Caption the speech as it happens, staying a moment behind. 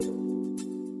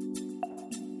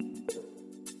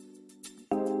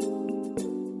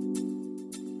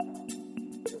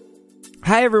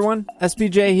Hi everyone,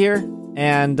 SBJ here,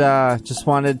 and just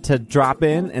wanted to drop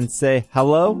in and say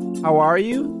hello. How are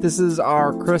you? This is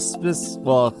our Christmas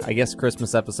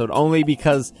episode, only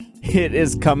because it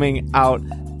is coming out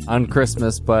on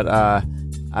Christmas, but I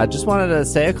just wanted to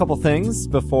say a couple things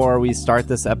before we start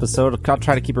this episode. I'll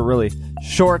try to keep it really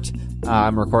short.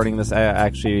 I'm recording this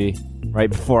actually right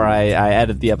before I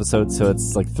edit the episode, so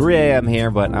it's like 3 a.m. here,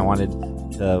 but I wanted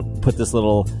to put this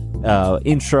little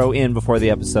intro in before the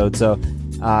episode. So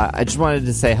I just wanted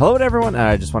to say hello to everyone, and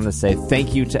I just wanted to say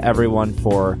thank you to everyone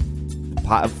for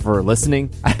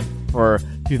listening for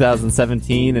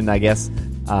 2017, and I guess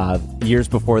years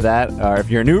before that. Or if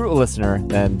you're a new listener,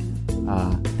 then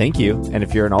thank you, and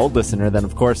if you're an old listener, then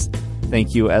of course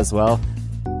thank you as well.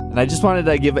 And I just wanted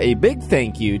to give a big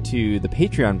thank you to the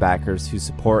Patreon backers who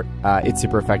support It's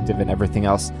Super Effective and everything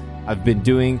else I've been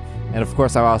doing. And of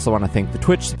course, I also want to thank the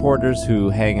Twitch supporters who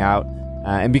hang out.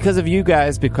 And because of you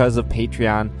guys, because of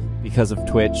Patreon, because of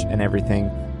Twitch and everything,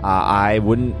 I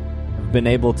wouldn't have been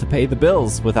able to pay the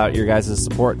bills without your guys'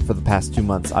 support for the past 2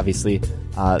 months. Obviously,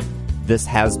 this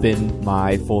has been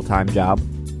my full-time job,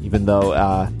 even though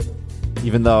I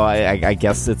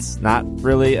guess it's not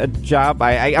really a job.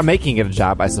 I'm making it a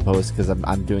job, I suppose, because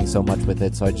I'm doing so much with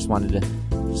it. So I just wanted to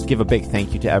just give a big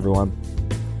thank you to everyone.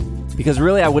 Because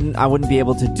really, I wouldn't be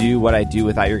able to do what I do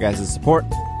without your guys' support,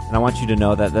 and I want you to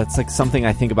know that that's like something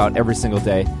I think about every single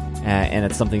day, and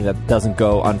it's something that doesn't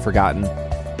go unforgotten.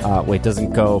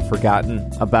 Doesn't go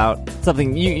forgotten about.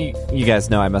 Something you guys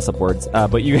know I mess up words,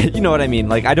 but you know what I mean.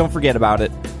 Like, I don't forget about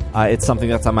it. It's something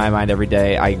that's on my mind every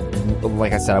day.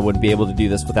 Like I said, I wouldn't be able to do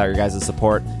this without your guys'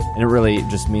 support, and it really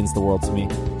just means the world to me.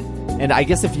 And I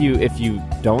guess if you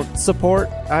don't support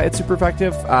It's Super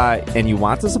Effective and you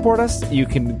want to support us, you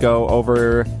can go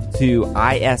over to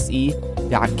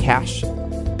ise.cash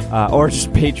or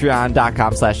just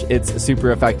patreon.com/It's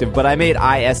Super Effective. But I made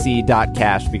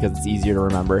ise.cash because it's easier to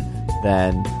remember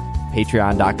than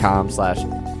patreon.com/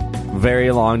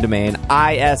 very long domain,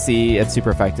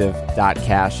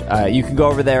 ise@supereffective.cash. You can go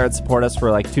over there and support us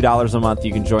for like $2 a month.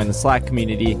 You can join the Slack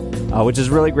community, which is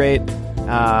really great.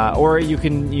 Or you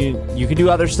can do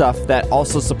other stuff that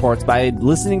also supports by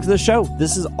listening to the show.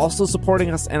 This is also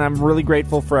supporting us, and I'm really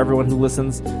grateful for everyone who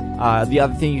listens. The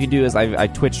other thing you can do is I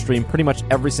Twitch stream pretty much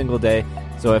every single day.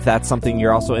 So if that's something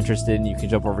you're also interested in, you can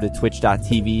jump over to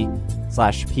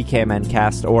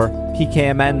twitch.tv/PKMNcast or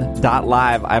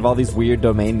pkmn.live. I have all these weird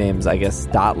domain names, I guess,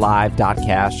 .live,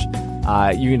 .cash.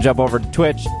 You can jump over to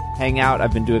Twitch, hang out.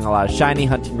 I've been doing a lot of shiny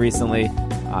hunting recently.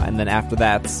 And then after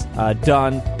that's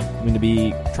done, I'm going to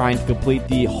be trying to complete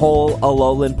the whole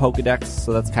Alolan Pokedex,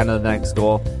 so that's kind of the next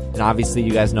goal. And obviously,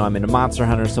 you guys know I'm into Monster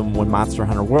Hunter, so when Monster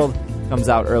Hunter World comes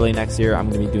out early next year, I'm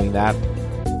going to be doing that.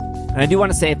 And I do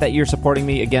want to say that you're supporting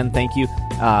me. Again, thank you.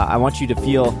 I want you to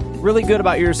feel really good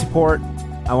about your support.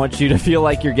 I want you to feel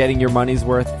like you're getting your money's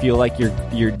worth, feel like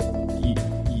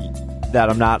that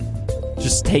I'm not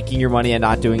just taking your money and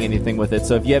not doing anything with it.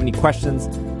 So if you have any questions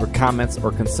or comments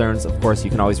or concerns, of course,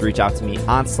 you can always reach out to me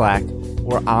on Slack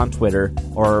or on Twitter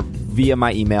or via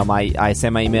my email. I say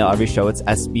my email every show. It's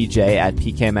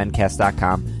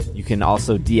sbj@pkmncast.com. You can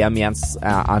also DM me on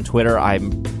Twitter. I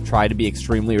try to be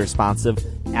extremely responsive.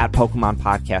 At Pokemon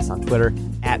Podcast on Twitter.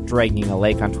 At Dragging a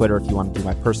Lake on Twitter if you want to do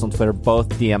my personal Twitter. Both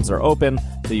DMs are open,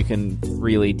 so you can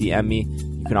freely DM me.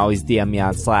 You can always DM me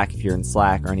on Slack if you're in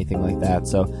Slack or anything like that.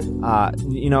 So, I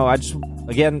just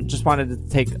wanted to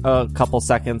take a couple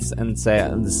seconds and say,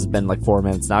 and this has been like 4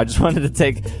 minutes now, I just wanted to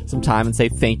take some time and say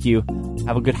thank you.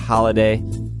 Have a good holiday.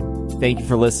 Thank you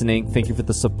for listening. Thank you for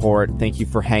the support. Thank you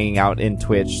for hanging out in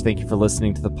Twitch. Thank you for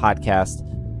listening to the podcast.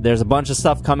 There's a bunch of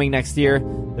stuff coming next year.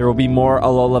 There will be more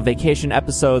Alola Vacation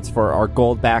episodes for our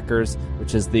Gold backers,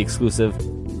 which is the exclusive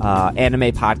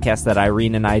anime podcast that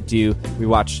Irene and I do.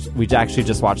 We actually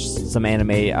just watched some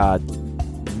anime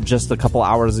just a couple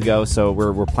hours ago, so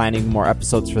we're planning more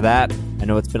episodes for that. I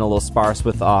know it's been a little sparse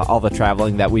with all the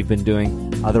traveling that we've been doing.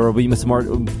 There will be some more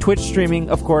Twitch streaming,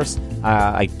 of course.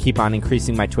 I keep on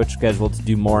increasing my Twitch schedule to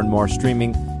do more and more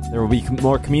streaming. There will be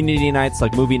more community nights,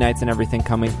 like movie nights and everything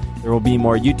coming. There will be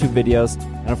more YouTube videos,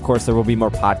 and of course there will be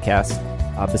more podcasts.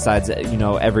 Besides,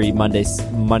 every Monday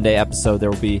episode, there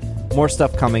will be more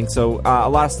stuff coming. So a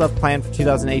lot of stuff planned for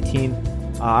 2018.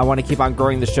 I want to keep on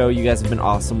growing the show. You guys have been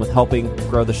awesome with helping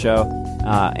grow the show.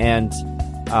 And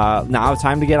now it's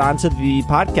time to get on to the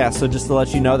podcast. So just to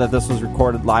let you know that this was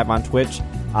recorded live on Twitch.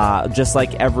 Just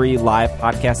like every live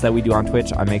podcast that we do on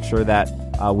Twitch, I make sure that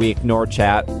we ignore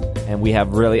chat, and we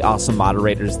have really awesome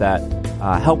moderators that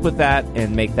help with that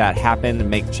and make that happen and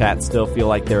make chat still feel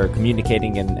like they're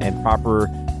communicating and proper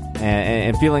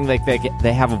and feeling like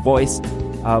they have a voice.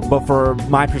 But for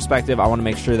my perspective, I want to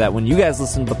make sure that when you guys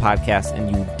listen to the podcast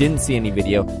and you didn't see any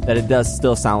video, that it does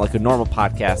still sound like a normal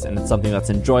podcast and it's something that's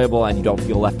enjoyable and you don't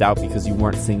feel left out because you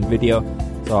weren't seeing video.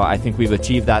 So I think we've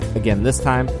achieved that again this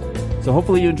time. So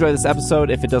hopefully you enjoy this episode.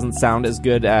 If it doesn't sound as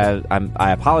good, I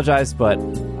apologize, but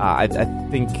I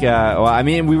think,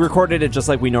 we recorded it just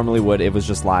like we normally would. It was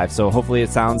just live. So hopefully it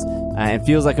sounds and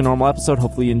feels like a normal episode.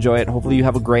 Hopefully you enjoy it. Hopefully you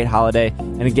have a great holiday.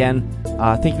 And again,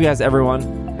 thank you guys,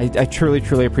 everyone. I truly,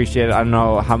 truly appreciate it. I don't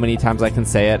know how many times I can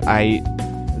say it. I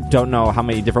don't know how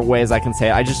many different ways I can say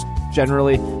it. I just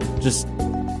generally just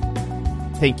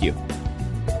thank you.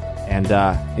 And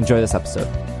enjoy this episode.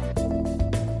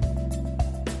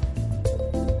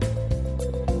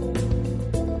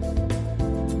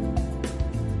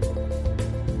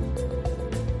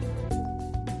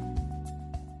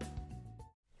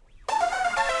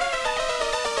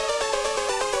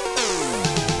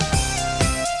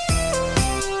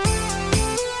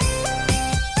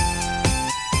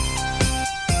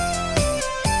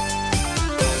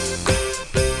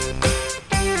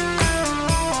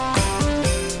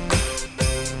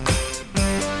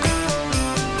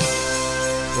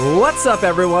 What's up,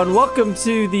 everyone? Welcome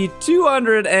to the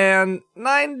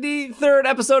 293rd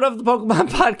episode of the Pokemon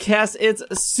Podcast. It's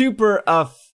super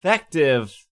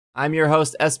effective. I'm your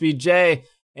host, SBJ,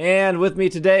 and with me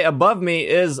today, above me,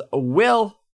 is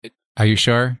Will. Are you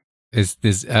sure? Is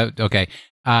this okay?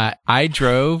 I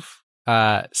drove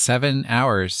 7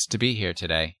 hours to be here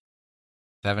today.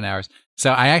 7 hours.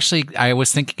 So I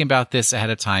was thinking about this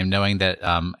ahead of time, knowing that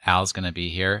Al's going to be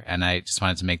here, and I just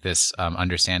wanted to make this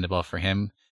understandable for him.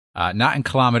 Not in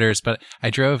kilometers, but I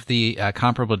drove the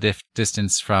comparable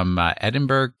distance from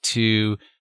Edinburgh to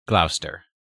Gloucester.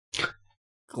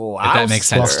 Gloucester? If that makes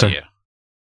sense to you.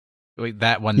 Wait,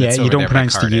 that one that's you over don't there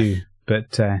pronounce by the Cardiff. U,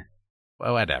 but...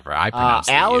 well, whatever. I pronounce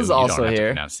the Al U. is You also don't have here.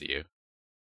 to pronounce the U.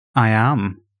 I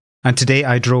am. And today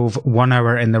I drove 1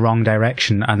 hour in the wrong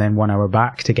direction and then 1 hour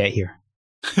back to get here.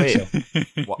 Wait,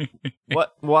 what?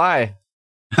 Why?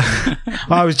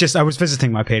 Well, I was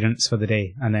visiting my parents for the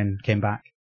day and then came back.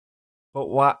 But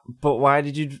why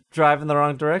did you drive in the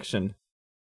wrong direction?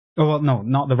 Oh, well, no,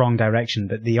 not the wrong direction,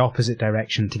 but the opposite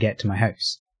direction to get to my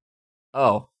house.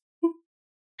 Oh.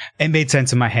 It made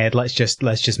sense in my head. Let's just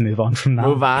move on from that.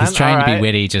 Move on? He's trying All to be right.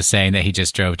 witty, just saying that he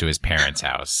just drove to his parents'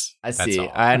 house. I That's see. all.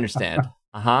 I understand.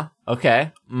 Uh-huh.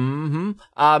 Okay.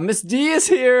 Mm-hmm. Miss D is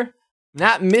here.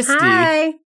 Not Misty.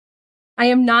 Hi. I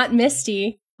am not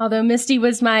Misty, although Misty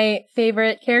was my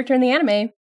favorite character in the anime.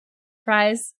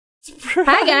 Surprise.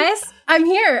 Hi, guys. I'm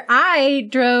here. I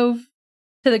drove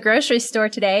to the grocery store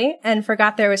today and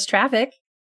forgot there was traffic.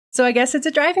 So I guess it's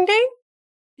a driving day?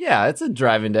 Yeah, it's a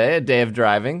driving day, a day of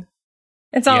driving.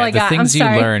 That's all I got. The things I'm you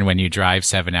sorry. learn when you drive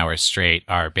 7 hours straight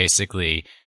are basically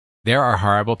there are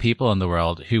horrible people in the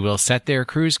world who will set their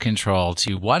cruise control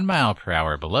to 1 mile per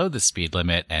hour below the speed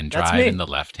limit and That's drive me. in the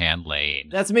left-hand lane.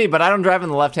 That's me, but I don't drive in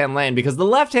the left-hand lane because the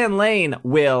left-hand lane,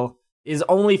 Will, is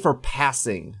only for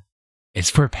passing. It's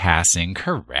for passing,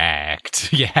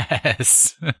 correct.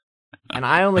 Yes. And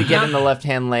I only get in the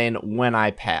left-hand lane when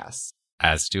I pass.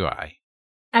 As do I.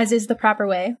 As is the proper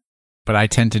way. But I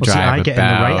tend to Well, see, drive I get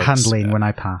about, in the right-hand lane when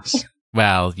I pass.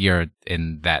 Well, you're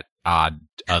in that odd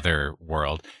other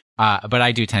world. But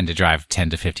I do tend to drive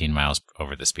 10 to 15 miles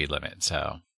over the speed limit,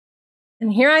 so.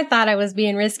 And here I thought I was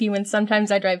being risky when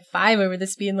sometimes I drive 5 over the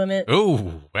speed limit.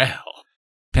 Ooh, well.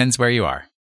 Depends where you are.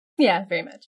 Yeah, very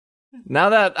much. Now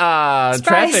that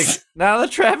Surprise!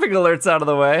 traffic alert's out of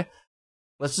the way,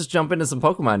 let's just jump into some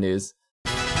Pokemon news.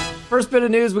 First bit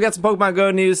of news, we got some Pokemon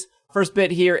Go news. First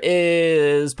bit here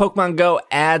is Pokemon Go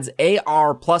adds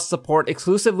AR Plus support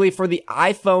exclusively for the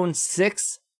iPhone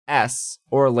 6S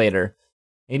or later.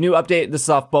 A new update, this is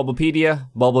off Bulbapedia,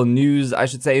 Bulba News, I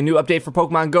should say. A new update for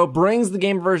Pokemon Go brings the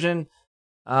game version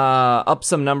up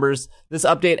some numbers. This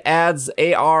update adds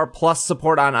AR Plus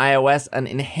support on iOS, an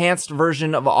enhanced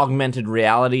version of augmented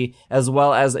reality, as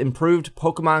well as improved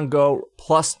Pokemon Go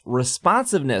Plus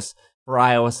responsiveness for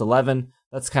iOS 11.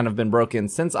 That's kind of been broken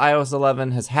since iOS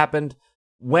 11 has happened.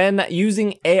 When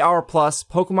using AR Plus,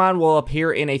 Pokemon will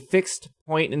appear in a fixed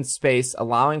point in space,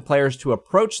 allowing players to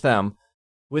approach them.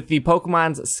 With the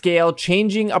Pokemon's scale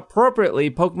changing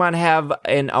appropriately, Pokemon have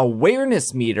an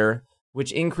awareness meter,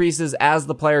 which increases as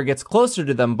the player gets closer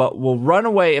to them, but will run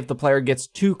away if the player gets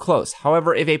too close.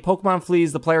 However, if a Pokemon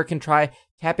flees, the player can try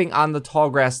tapping on the tall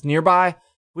grass nearby,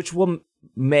 which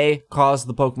may cause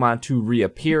the Pokemon to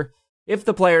reappear. If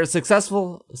the player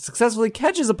successfully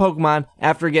catches a Pokemon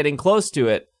after getting close to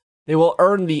it, they will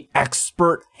earn the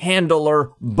Expert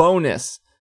Handler bonus,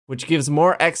 which gives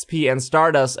more XP and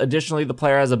Stardust. Additionally, the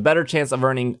player has a better chance of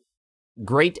earning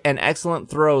great and excellent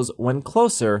throws when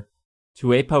closer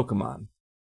to a Pokemon.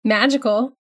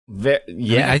 Magical.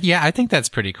 I think that's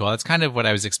pretty cool. That's kind of what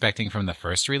I was expecting from the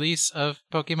first release of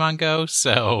Pokemon Go.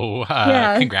 So,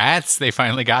 congrats. They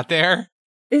finally got there.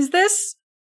 Is this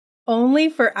only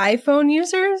for iPhone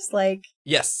users? Like,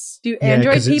 yes. Do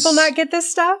Android people not get this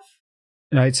stuff?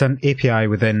 No, it's an API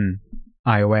within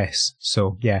iOS.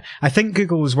 So, yeah. I think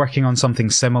Google was working on something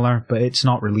similar, but it's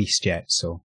not released yet.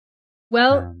 So,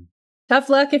 well, tough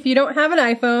luck if you don't have an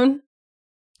iPhone.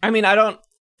 I mean, I don't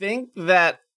think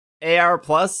that AR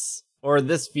Plus or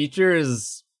this feature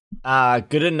is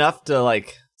good enough to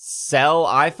like sell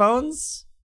iPhones,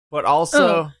 but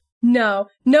also no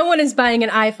one is buying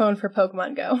an iPhone for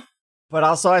Pokemon Go. But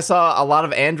also I saw a lot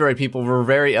of Android people were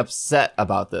very upset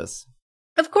about this.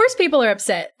 Of course people are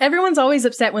upset. Everyone's always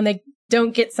upset when they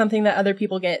don't get something that other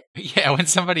people get. Yeah, when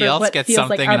somebody else gets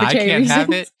something and I can't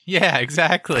have it. Yeah,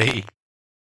 exactly.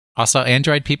 Also,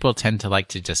 Android people tend to like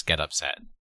to just get upset.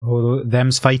 Oh,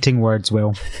 them's fighting words,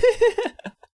 Will.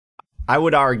 I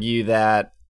would argue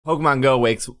that Pokemon Go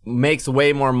makes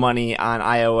way more money on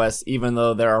iOS, even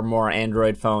though there are more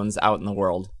Android phones out in the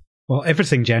world. Well,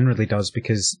 everything generally does,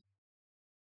 because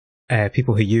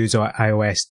people who use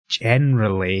iOS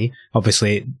generally,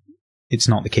 obviously it's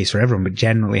not the case for everyone, but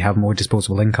generally have more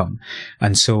disposable income.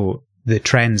 And so the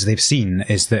trends they've seen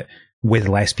is that with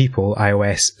less people,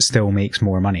 iOS still makes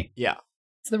more money. Yeah.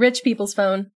 It's the rich people's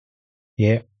phone.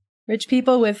 Yeah. Rich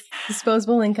people with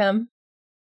disposable income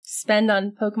spend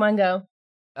on Pokemon Go.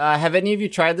 Have any of you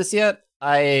tried this yet?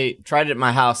 I tried it at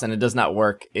my house and it does not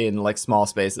work in like small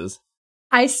spaces.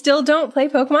 I still don't play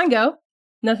Pokemon Go.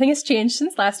 Nothing has changed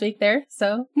since last week there,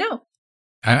 so no.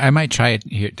 I might try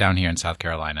it down here in South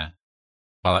Carolina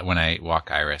when I walk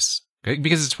Iris.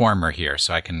 Because it's warmer here,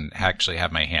 so I can actually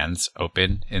have my hands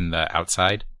open in the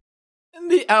outside. In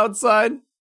the outside?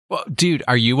 Well, dude,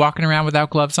 are you walking around without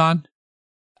gloves on?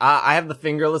 I have the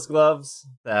fingerless gloves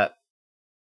that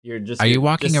you're just... Are you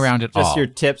walking around at all? Just your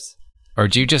tips? Or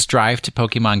do you just drive to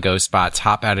Pokemon Go spots,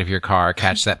 hop out of your car,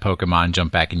 catch that Pokemon,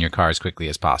 jump back in your car as quickly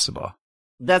as possible?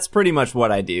 That's pretty much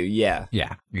what I do, yeah.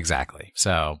 Yeah, exactly.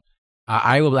 So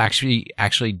I will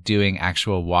actually doing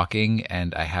actual walking,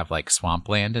 and I have like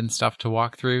swampland and stuff to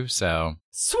walk through, so...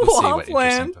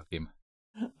 Swampland? Okay,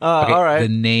 all right. The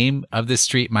name of the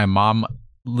street my mom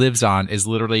lives on is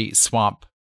literally Swamp.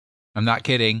 I'm not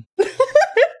kidding.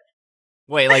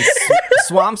 Wait, like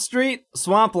Swamp Street?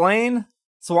 Swamp Lane?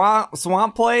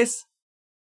 Swamp Place?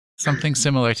 Something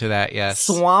similar to that, yes.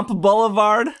 Swamp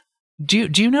Boulevard? Do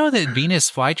you know that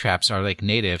Venus flytraps are like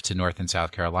native to North and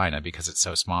South Carolina because it's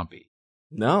so swampy?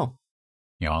 No.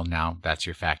 You know, now that's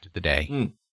your fact of the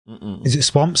day. Is it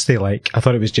swamps they like? I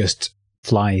thought it was just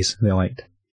flies they liked.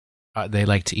 They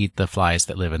like to eat the flies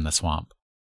that live in the swamp.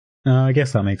 I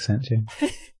guess that makes sense, yeah.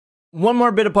 One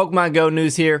more bit of Pokemon Go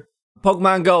news here.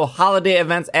 Pokemon Go holiday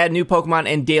events add new Pokemon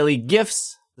and daily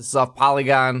gifts. This is off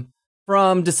Polygon.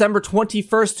 From December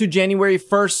 21st to January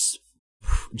 4th,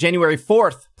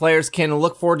 players can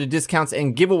look forward to discounts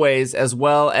and giveaways, as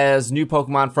well as new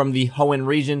Pokemon from the Hoenn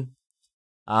region.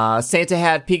 Santa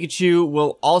Hat Pikachu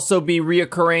will also be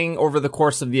reoccurring over the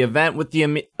course of the event with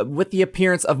the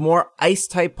appearance of more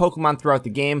Ice-type Pokemon throughout the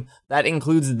game. That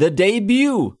includes the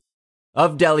debut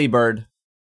of Delibird,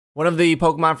 one of the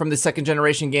Pokemon from the second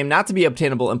generation game not to be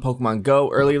obtainable in Pokemon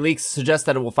Go. Early leaks suggest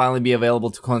that it will finally be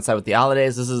available to coincide with the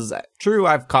holidays. This is true.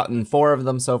 I've caught in 4 of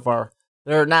them so far.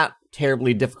 They're not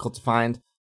terribly difficult to find.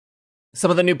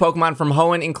 Some of the new Pokemon from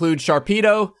Hoenn include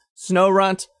Sharpedo,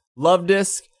 Snorunt,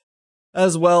 Luvdisc,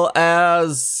 as well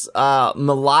as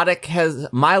Milotic.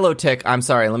 I'm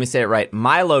sorry, let me say it right.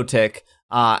 Milotic,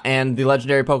 and the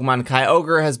legendary Pokemon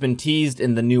Kyogre has been teased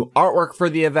in the new artwork for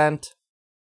the event.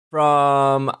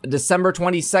 From December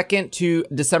 22nd to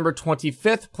December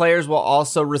 25th, players will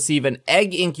also receive an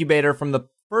egg incubator from the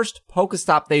first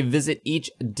Pokestop they visit each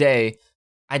day.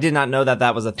 I did not know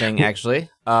that was a thing, actually.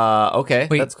 Okay,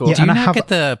 wait, that's cool. Yeah, do you not get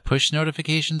the push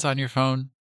notifications on your phone?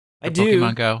 I do.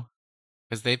 Pokemon Go?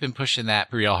 Because they've been pushing that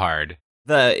real hard.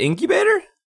 The incubator?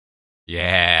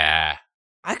 Yeah.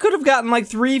 I could have gotten like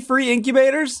 3 free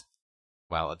incubators.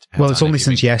 Well, it's only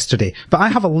since yesterday. But I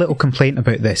have a little complaint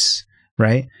about this,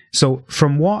 right? So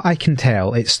from what I can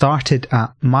tell, it started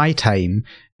at my time,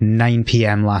 9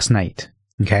 p.m. last night.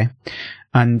 Okay?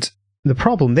 And the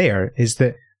problem there is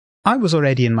that I was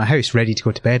already in my house ready to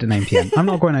go to bed at 9 p.m. I'm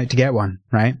not going out to get one,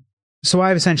 right? So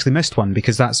I've essentially missed one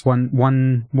because that's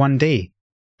one day.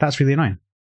 That's really annoying.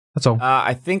 That's all.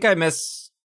 I think I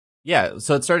missed... Yeah,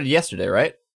 so it started yesterday,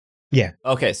 right? Yeah.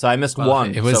 Okay, so I missed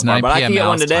one It was so far, 9 but p.m. I can get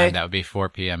one today. Time. That would be 4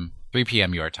 p.m., 3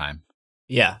 p.m. your time.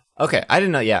 Yeah. Okay. I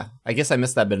didn't know. Yeah. I guess I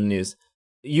missed that bit of news.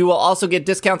 You will also get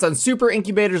discounts on Super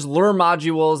Incubators, lure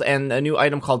modules, and a new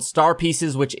item called Star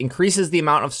Pieces, which increases the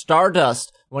amount of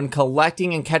Stardust when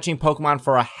collecting and catching Pokemon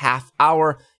for a half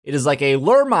hour. It is like a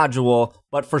lure module,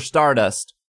 but for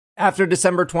Stardust. After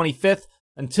December 25th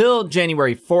until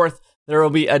January 4th, there will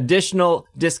be additional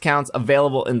discounts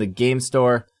available in the game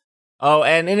store. Oh,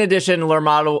 and in addition,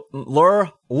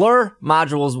 lure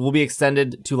modules will be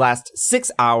extended to last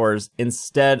 6 hours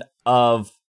instead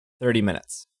of 30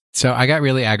 minutes. So I got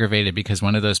really aggravated because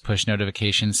one of those push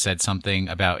notifications said something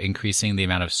about increasing the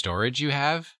amount of storage you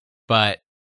have. But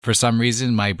for some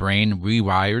reason, my brain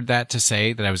rewired that to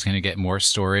say that I was going to get more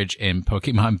storage in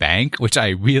Pokemon Bank, which I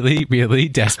really, really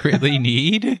desperately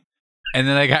need. And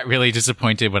then I got really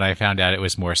disappointed when I found out it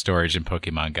was more storage in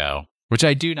Pokemon Go, which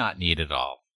I do not need at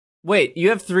all. Wait, you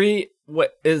have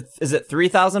what is it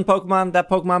 3,000 Pokemon that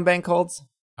Pokemon Bank holds?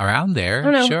 Around there, I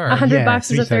don't know, sure. 100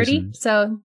 boxes 3,000. of 30,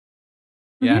 so...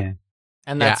 Yeah.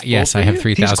 And that's yes, full I for have you?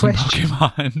 3,000 question.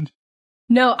 Pokemon.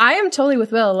 No, I am totally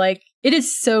with Will. Like, it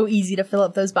is so easy to fill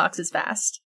up those boxes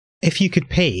fast. If you could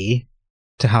pay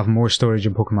to have more storage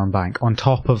in Pokemon Bank on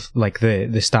top of like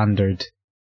the standard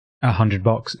 100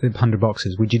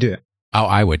 boxes, would you do it? Oh,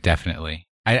 I would definitely.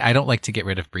 I don't like to get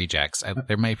rid of Breejax.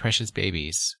 They're my precious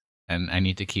babies, and I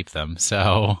need to keep them.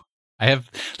 So I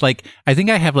think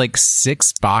I have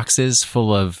 6 boxes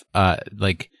full of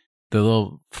the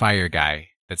little fire guy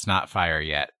that's not fire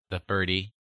yet, the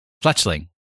birdie, Fletchling.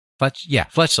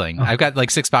 Fletchling. Oh. I've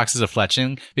got 6 boxes of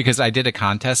Fletchling because I did a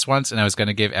contest once, and I was going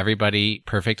to give everybody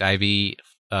Perfect IV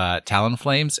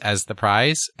Talonflames as the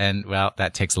prize, and well,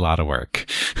 that takes a lot of work.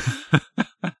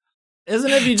 Isn't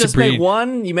it if you just breed. make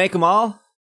one, you make them all?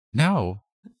 No.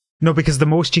 No, because the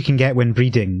most you can get when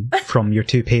breeding from your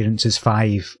 2 parents is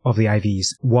 5 of the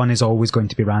IVs. 1 is always going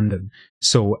to be random.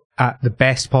 So at the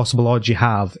best possible odds you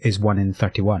have is 1 in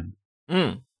 31.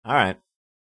 All right.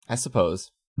 I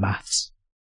suppose. Maths.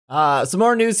 Some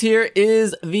more news here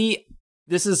is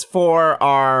this is for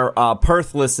our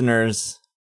Perth listeners,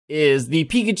 is the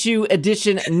Pikachu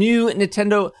Edition new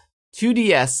Nintendo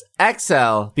 2DS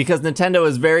XL, because Nintendo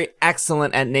is very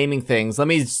excellent at naming things. Let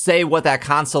me say what that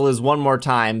console is one more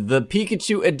time. The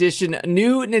Pikachu Edition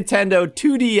new Nintendo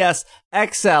 2DS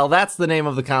XL, that's the name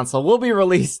of the console, will be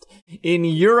released in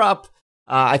Europe,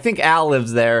 I think Al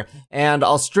lives there, and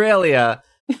Australia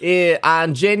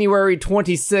on January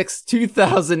 26,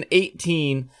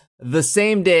 2018, the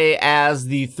same day as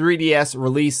the 3DS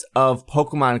release of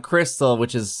Pokemon Crystal,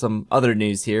 which is some other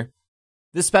news here.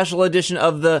 This special edition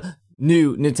of the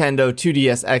new Nintendo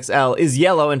 2DS XL is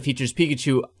yellow and features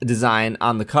Pikachu design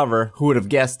on the cover. Who would have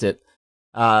guessed it?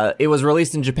 It was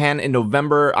released in Japan on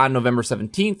November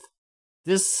 17th.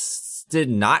 This did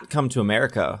not come to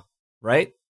America,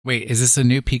 right? Wait, is this a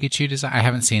new Pikachu design? I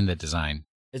haven't seen the design.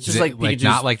 It's Is just it, like Pikachu's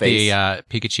not like face. the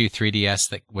Pikachu 3DS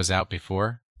that was out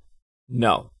before?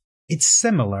 No. It's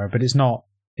similar, but it's not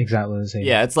exactly the same.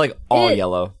 Yeah, it's like all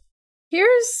yellow.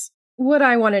 Here's what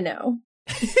I want to know.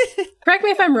 Correct me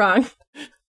if I'm wrong.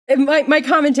 My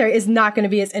commentary is not going to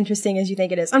be as interesting as you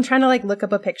think it is. I'm trying to look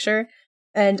up a picture,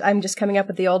 and I'm just coming up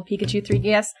with the old Pikachu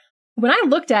 3DS. When I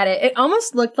looked at it, it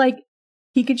almost looked like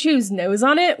Pikachu's nose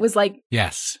on it was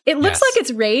Yes. It looks yes. like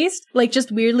it's raised,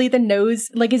 just weirdly the nose,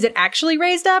 is it actually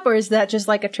raised up, or is that just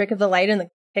a trick of the light in the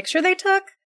picture they took?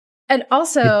 And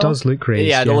also, it does look raised.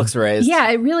 Yeah, it looks raised. yeah,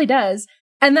 it really does.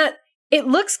 And that it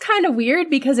looks kind of weird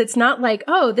because it's not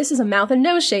oh, this is a mouth and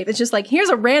nose shape. It's just here's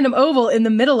a random oval in the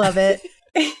middle of it.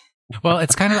 Well,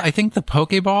 it's kind of, I think the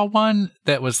Pokeball one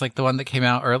that was the one that came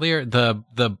out earlier, the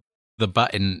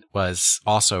button was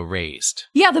also raised.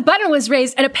 Yeah, the button was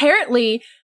raised, and apparently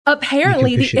the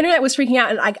push it. internet was freaking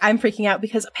out, and I'm freaking out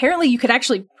because apparently you could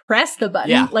actually press the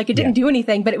button. Yeah. It didn't do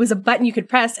anything, but it was a button you could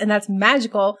press, and that's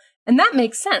magical, and that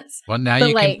makes sense. Well, now But,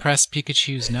 you can press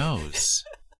Pikachu's nose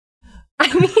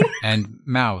I mean, and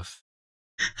mouth.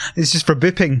 It's just for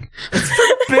booping.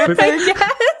 I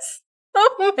guess.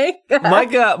 Oh my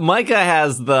god. Micah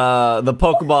has the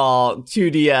Pokeball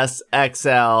 2DS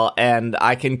XL, and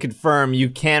I can confirm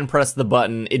you can press the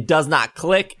button. It does not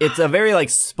click. It's a very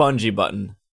spongy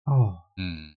button. Oh,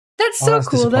 That's so that's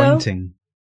cool though. disappointing.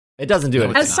 It doesn't do No,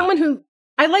 anything. As someone who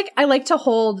I like to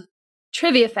hold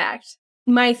trivia fact.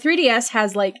 My 3DS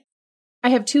has I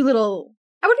have 2 little,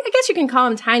 I guess you can call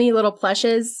them tiny little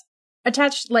plushes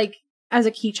attached as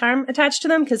a key charm attached to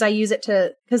them, because I use it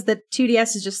because the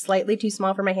 2DS is just slightly too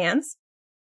small for my hands.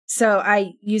 So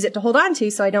I use it to hold on to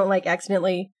so I don't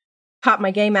accidentally pop my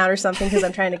game out or something because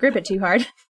I'm trying to grip it too hard.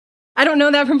 I don't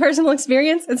know that from personal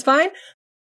experience. It's fine.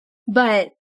 But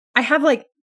I have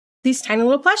these tiny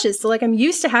little plushes. So like I'm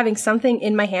used to having something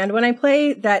in my hand when I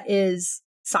play that is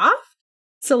soft.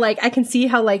 So like I can see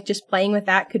how like just playing with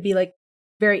that could be like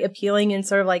very appealing in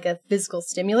sort of like a physical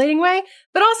stimulating way.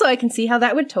 But also I can see how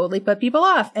that would totally put people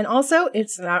off. And also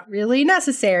it's not really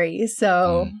necessary.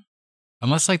 So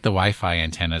unless like the Wi-Fi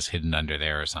antenna's hidden under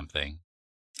there or something.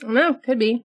 I don't know. Could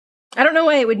be. I don't know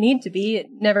why it would need to be. It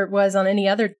never was on any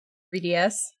other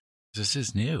 3DS. This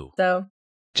is new. So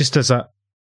just as a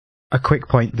quick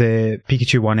point, the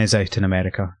Pikachu one is out in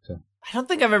America. So. I don't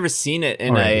think I've ever seen it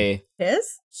in It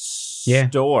is?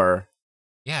 store.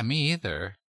 Yeah, me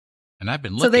either. And I've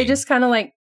been looking. So they just kind of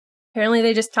like, apparently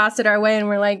they just tossed it our way and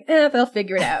we're like, they'll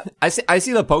figure it out. I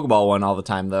see the Pokeball one all the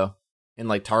time, though, in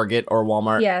like Target or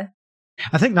Walmart. Yeah.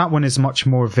 I think that one is much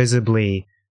more visibly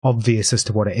obvious as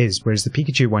to what it is, whereas the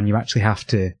Pikachu one you actually have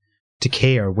to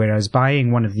care, whereas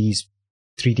buying one of these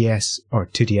 3DS or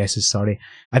 2DSs, sorry,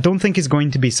 I don't think is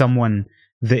going to be someone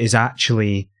that is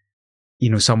actually,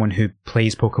 someone who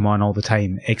plays Pokemon all the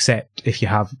time, except if you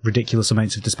have ridiculous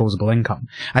amounts of disposable income.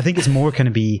 I think it's more going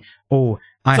to be,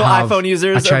 I have iPhone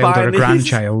users a child or a these.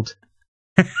 grandchild.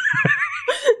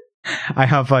 I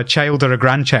have a child or a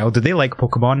grandchild. Do they like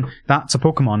Pokemon? That's a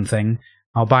Pokemon thing.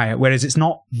 I'll buy it. Whereas it's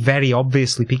not very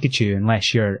obviously Pikachu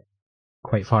unless you're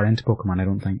quite far into Pokemon, I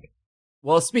don't think.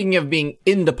 Well, speaking of being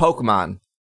into Pokemon,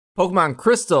 Pokemon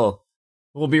Crystal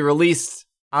will be released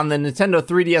on the Nintendo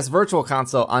 3DS Virtual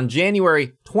Console on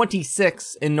January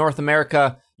 26th in North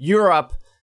America, Europe,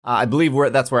 I believe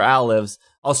that's where Al lives,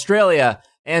 Australia,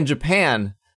 and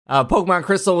Japan. Pokemon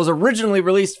Crystal was originally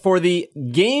released for the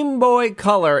Game Boy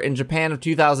Color in Japan of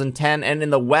 2010 and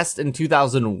in the West in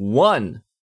 2001.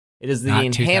 It is the not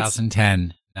enhanced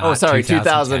 2010. Oh, sorry,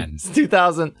 2000.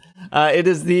 2000. It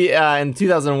is the in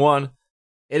 2001.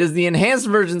 It is the enhanced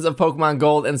versions of Pokemon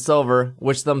Gold and Silver,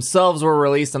 which themselves were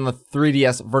released on the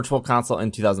 3DS Virtual Console in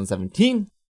 2017.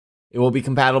 It will be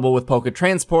compatible with Poké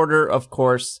Transporter, of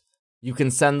course. You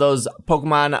can send those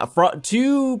Pokemon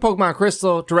to Pokemon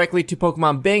Crystal directly to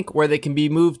Pokemon Bank, where they can be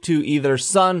moved to either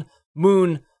Sun,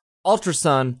 Moon, Ultra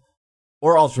Sun,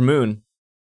 or Ultra Moon.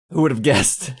 Who would have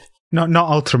guessed? Not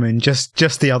Ultramoon,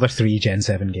 just the other 3 Gen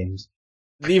 7 games.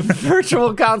 The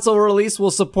Virtual Console release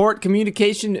will support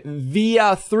communication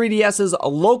via 3DS's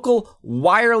local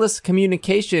wireless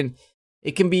communication.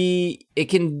 It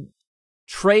can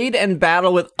trade and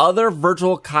battle with other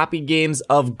virtual copy games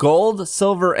of Gold,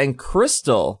 Silver, and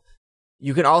Crystal.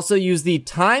 You can also use the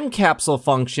time capsule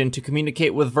function to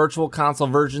communicate with Virtual Console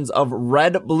versions of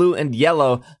Red, Blue, and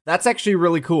Yellow. That's actually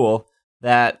really cool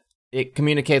that it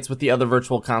communicates with the other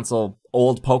Virtual Console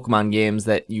old Pokemon games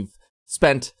that you've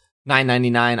spent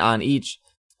 $9.99 on each.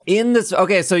 In this,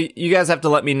 okay, so you guys have to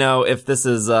let me know if this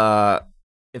is a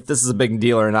big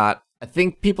deal or not. I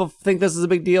think people think this is a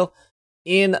big deal.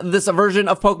 In this version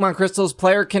of Pokemon Crystals,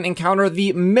 player can encounter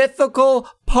the mythical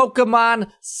Pokemon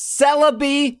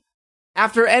Celebi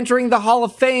after entering the Hall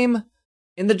of Fame.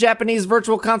 In the Japanese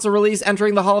Virtual Console release,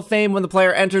 entering the Hall of Fame, when the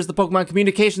player enters the Pokemon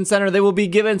Communication Center, they will be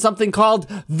given something called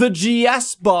the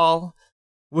GS Ball,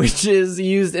 which is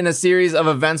used in a series of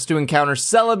events to encounter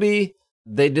Celebi.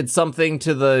 They did something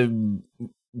to the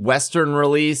Western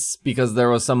release because there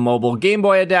was some mobile Game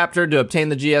Boy adapter to obtain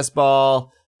the GS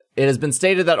Ball. It has been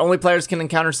stated that only players can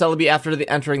encounter Celebi after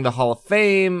entering the Hall of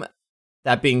Fame.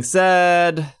 That being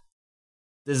said,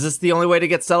 is this the only way to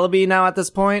get Celebi now at this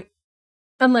point?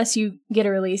 Unless you get a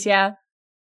release, yeah.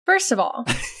 First of all,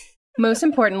 most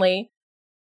importantly,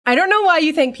 I don't know why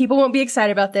you think people won't be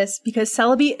excited about this, because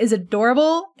Celebi is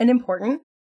adorable and important.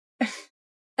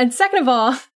 And second of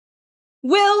all,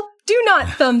 Will, do not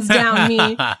thumbs down me.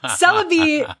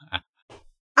 Celebi,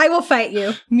 I will fight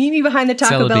you. Meet me behind the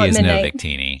Taco Bell at midnight. Celebi is no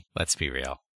Victini, let's be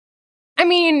real. I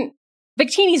mean,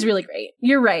 Victini's really great.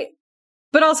 You're right.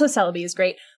 But also Celebi is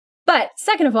great. But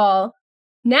second of all,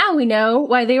 now we know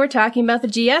why they were talking about the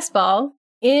GS Ball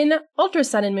in Ultra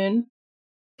Sun and Moon.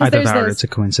 Either that or it's a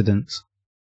coincidence.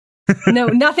 No,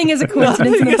 nothing is a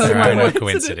coincidence in the There are Pokemon no world.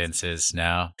 coincidences,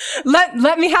 no.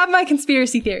 Let me have my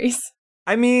conspiracy theories.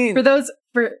 I mean,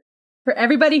 For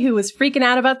everybody who was freaking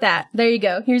out about that, there you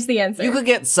go. Here's the answer. you could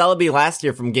get Celebi last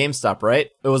year from GameStop, right?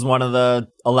 It was one of the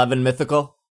 11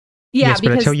 mythical. Yeah, yes, but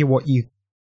because I tell you what you...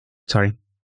 Sorry.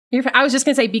 I was just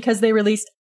going to say, because they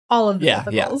released all of the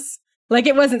mythicals. Yeah. Like,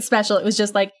 it wasn't special. It was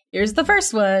just like, here's the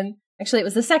first one. Actually, it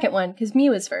was the second one, because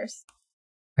Mew was first.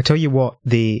 I tell you what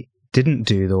they didn't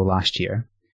do, though, last year.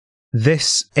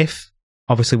 This, if...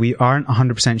 Obviously, we aren't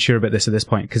 100% sure about this at this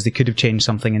point, because they could have changed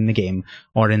something in the game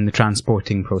or in the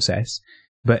transporting process.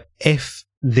 But if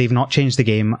they've not changed the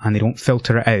game and they don't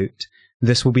filter it out,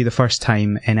 this will be the first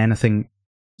time in anything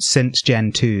since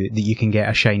Gen 2 that you can get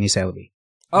a shiny Celebi.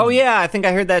 Oh yeah, I think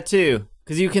I heard that too.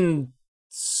 Because you can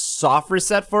soft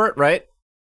reset for it, right?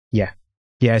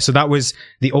 Yeah, so that was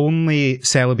the only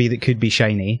Celebi that could be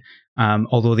shiny,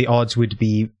 although the odds would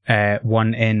be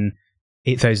 1 in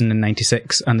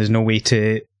 8,096, and there's no way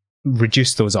to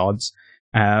reduce those odds.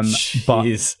 But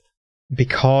Jeez.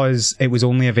 because it was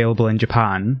only available in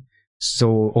Japan,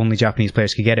 so only Japanese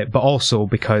players could get it, but also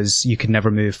because you could never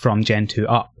move from Gen 2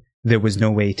 up, there was no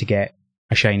way to get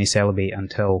a shiny Celebi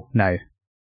until now,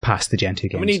 past the Gen 2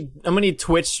 games. How many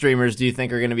Twitch streamers do you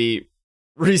think are going to be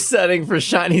resetting for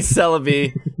shiny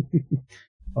Celebi?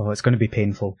 Oh, it's going to be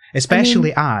painful.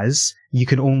 Especially as you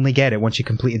can only get it once you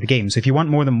completed the game. So if you want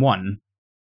more than one,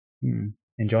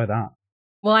 enjoy that.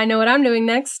 Well, I know what I'm doing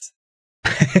next.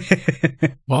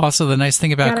 Well, also the nice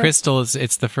thing about Crystal is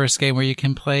it's the first game where you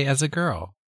can play as a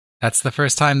girl. That's the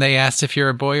first time they asked if you're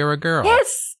a boy or a girl.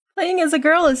 Yes! Playing as a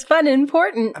girl is fun and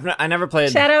important. I never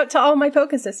played... Shout out to all my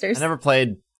Poke Sisters. I never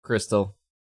played Crystal.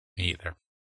 Me either.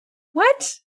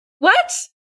 What?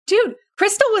 Dude,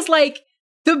 Crystal was like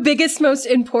the biggest, most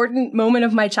important moment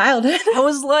of my childhood. I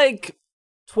was like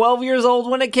 12 years old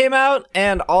when it came out,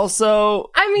 and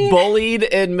also bullied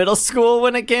in middle school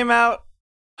when it came out.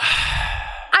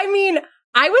 I mean,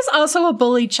 I was also a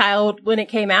bullied child when it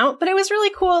came out, but it was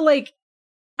really cool. Like,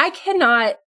 I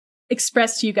cannot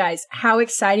express to you guys how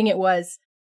exciting it was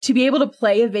to be able to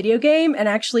play a video game and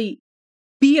actually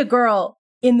be a girl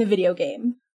in the video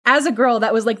game. As a girl,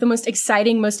 that was like the most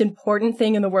exciting, most important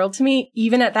thing in the world to me,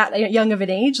 even at that young of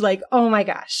an age. Like, oh my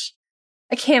gosh.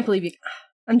 I can't believe you.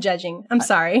 I'm judging. I'm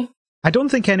sorry. I don't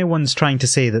think anyone's trying to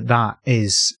say that that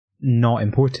is not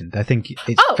important. I think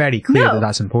it's very clear that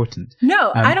that's important.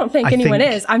 No, I don't think anyone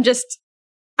is. I'm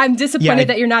disappointed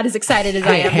that you're not as excited as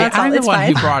I am. That's all. I'm It's the one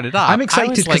fine. who brought it up. I'm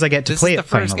excited because I get to play it This is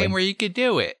the first finally. game where you could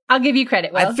do it. I'll give you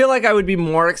credit, Will. I feel like I would be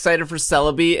more excited for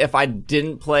Celebi if I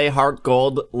didn't play Heart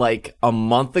Gold like a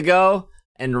month ago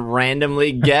and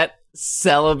randomly get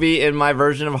Celebi in my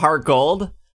version of Heart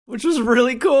Gold, which was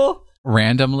really cool.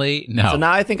 Randomly? No. So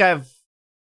now I think I've...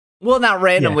 Well, not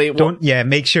randomly.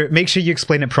 Make sure you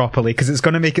explain it properly, because it's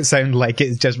going to make it sound like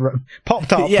it's just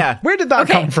popped up. Yeah. Where did that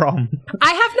come from?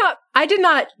 I did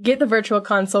not get the Virtual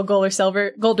Console Gold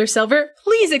or Silver.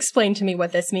 Please explain to me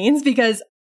what this means, because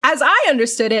as I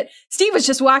understood it, Steve was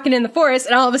just walking in the forest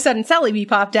and all of a sudden Celebi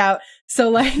popped out. So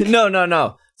like...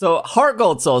 No. So Heart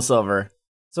Gold, Soul Silver.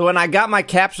 So when I got my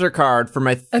capture card for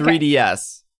my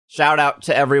 3DS, shout out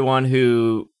to everyone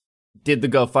who did the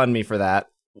GoFundMe for that.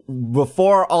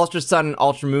 Before Ultra Sun and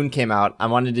Ultra Moon came out, I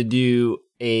wanted to do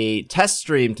a test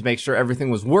stream to make sure everything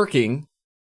was working.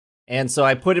 And so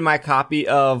I put in my copy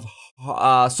of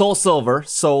Soul Silver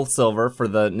for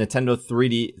the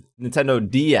Nintendo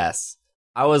DS.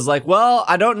 I was like, well,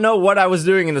 I don't know what I was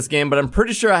doing in this game, but I'm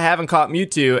pretty sure I haven't caught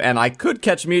Mewtwo, and I could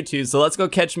catch Mewtwo, so let's go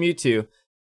catch Mewtwo.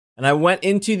 And I went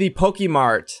into the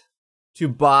Pokemart to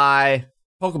buy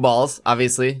Pokeballs,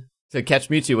 obviously, to catch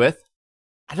Mewtwo with.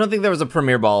 I don't think there was a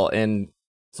Premier Ball in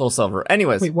Soul Silver.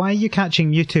 Anyways. Wait, why are you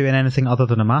catching Mewtwo in anything other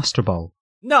than a Master Ball?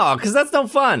 No, because that's no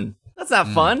fun. That's not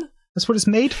fun. That's what it's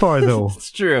made for, though. It's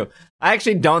true. I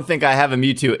actually don't think I have a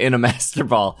Mewtwo in a Master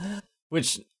Ball,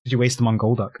 which... Did you waste them on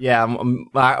Golduck? Yeah,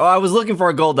 I was looking for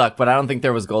a Golduck, but I don't think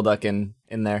there was Golduck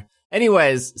in there.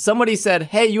 Anyways, somebody said,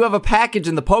 hey, you have a package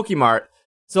in the Pokemart.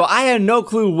 So I had no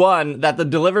clue, one, that the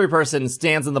delivery person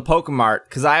stands in the Pokemart,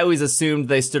 because I always assumed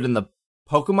they stood in the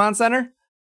Pokemon Center.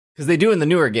 Because they do in the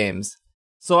newer games.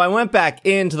 So I went back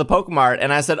into the Pokemart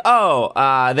and I said,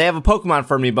 they have a Pokemon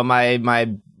for me, but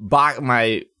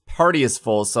my party is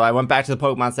full. So I went back to the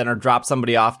Pokemon Center, dropped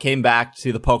somebody off, came back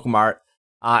to the Pokemart,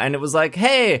 and it was like,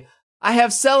 hey, I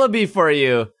have Celebi for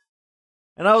you.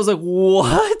 And I was like,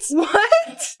 what?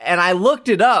 What? And I looked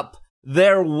it up.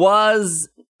 There was,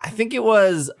 I think it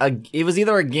was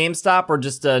either a GameStop or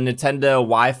just a Nintendo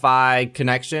Wi-Fi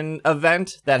connection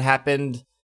event that happened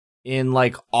in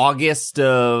like August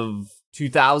of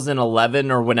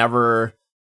 2011 or whenever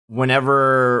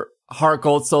Heart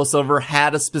Gold Soul Silver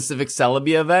had a specific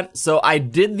Celebi event. So I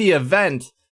did the event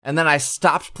and then I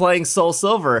stopped playing Soul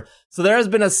Silver. So there has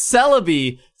been a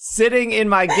Celebi sitting in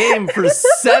my game for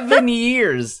 7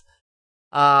 years.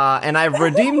 And I've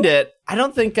redeemed it. I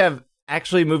don't think I've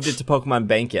actually moved it to Pokemon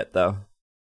Bank yet, though.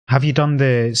 Have you done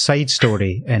the side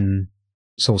story in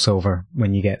Soul Silver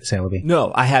when you get Celebi?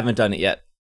 No, I haven't done it yet.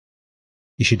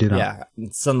 You should do that. Yeah,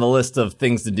 it's on the list of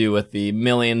things to do with the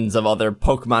millions of other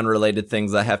Pokemon-related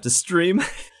things I have to stream.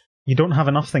 You don't have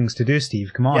enough things to do,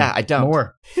 Steve. Come on. Yeah, I don't.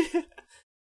 More.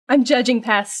 I'm judging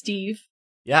past Steve.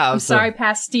 Yeah, I'm sorry,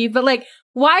 past Steve, but like,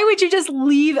 why would you just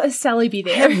leave a Celebi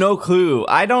there? I have no clue.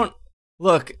 I don't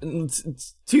Look,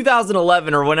 it's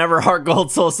 2011 or whenever Heart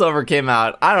Gold Soul Silver came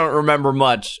out. I don't remember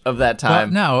much of that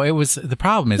time. Well, no, it was the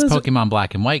problem is Pokemon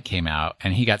Black and White came out,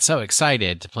 and he got so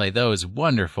excited to play those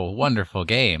wonderful, wonderful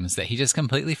games that he just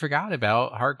completely forgot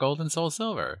about Heart Gold and Soul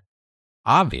Silver.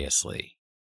 Obviously.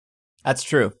 That's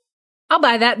true. I'll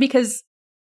buy that because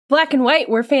Black and White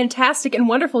were fantastic and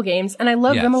wonderful games, and I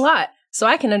love them a lot. So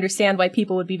I can understand why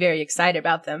people would be very excited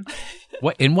about them.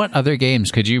 In what other games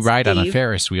could you ride on a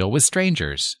Ferris wheel with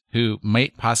strangers who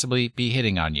might possibly be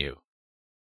hitting on you?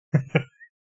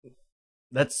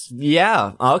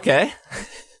 Yeah, okay.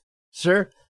 Sure.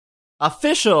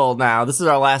 Official now. This is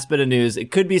our last bit of news.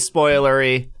 It could be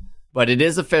spoilery, but it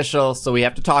is official, so we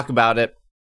have to talk about it.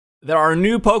 There are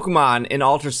new Pokemon in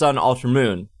Ultra Sun, Ultra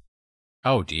Moon.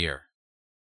 Oh, dear.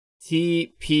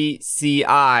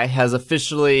 TPCI has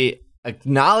officially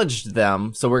acknowledged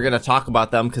them, so we're going to talk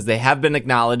about them because they have been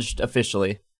acknowledged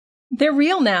officially. They're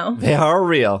real now. They are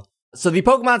real. So the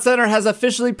Pokemon Center has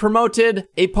officially promoted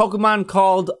a Pokemon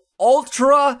called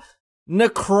Ultra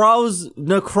Necrozma.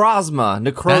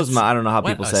 I don't know how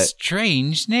people say it. What a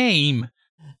strange name.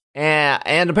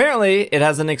 And apparently it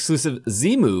has an exclusive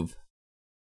Z move.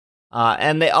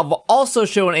 And they have also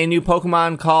shown a new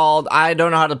Pokemon called, I don't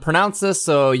know how to pronounce this,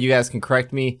 so you guys can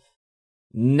correct me,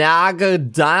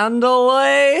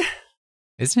 Nagadandale?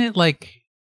 Isn't it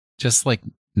just like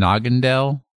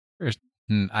Nogandel?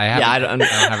 I don't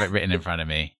have it written in front of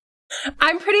me.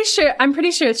 I'm pretty sure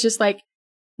it's just like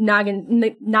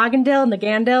Nagandel,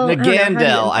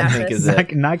 Nagandel, I think is it.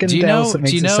 Nagandel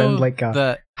makes it sound like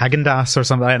the Häagen-Dazs or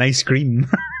something, like an ice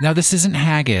cream. No, this isn't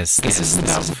haggis. This isn't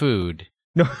about food.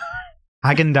 No,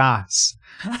 Häagen-Dazs.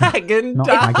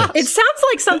 Häagen-Dazs. It sounds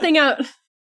like something out.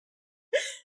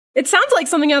 It sounds like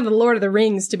something out of the Lord of the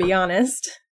Rings, to be honest.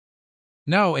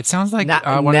 No, it sounds like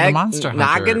one of the Monster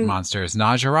Hunter monsters,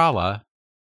 Najarala.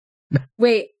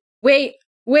 Wait. What?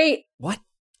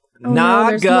 Oh,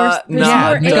 there's more A's in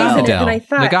it than I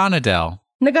thought. Naganadel.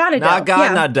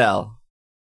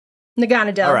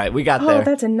 Naganadel. All right, we got there. Oh,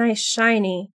 that's a nice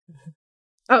shiny.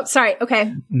 Oh, sorry.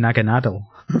 Okay. Naganadel.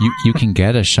 You can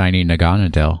get a shiny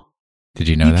Naganadel. Did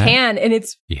you know that? You can, and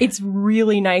it's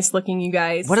really nice looking, you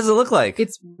guys. What does it look like?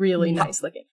 It's really nice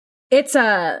looking. It's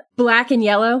black and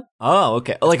yellow. Oh,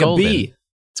 okay. Like golden. A bee.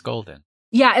 It's golden.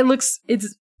 Yeah,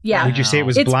 yeah. Would you say it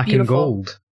was black beautiful. and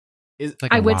gold?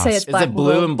 Like I would say it's black. Is it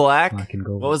blue and black? Black and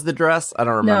gold. What was the dress? I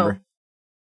don't remember. No.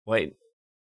 Wait.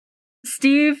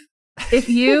 Steve, if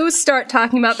you start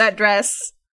talking about that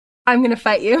dress, I'm going to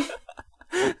fight you.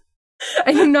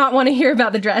 I do not want to hear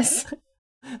about the dress.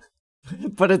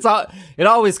 But it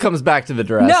always comes back to the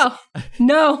dress.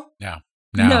 No,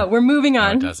 we're moving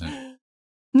on. No, it doesn't.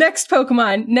 Next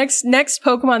Pokemon. Next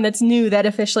Pokemon that's new that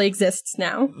officially exists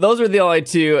now. Those are the only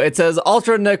two. It says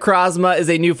Ultra Necrozma is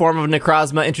a new form of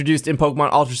Necrozma introduced in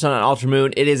Pokemon Ultra Sun and Ultra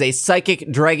Moon. It is a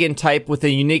psychic dragon type with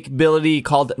a unique ability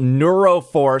called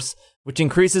Neuroforce, which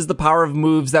increases the power of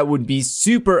moves that would be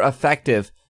super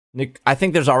effective. I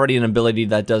think there's already an ability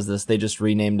that does this. They just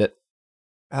renamed it.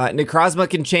 Necrozma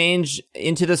can change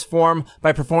into this form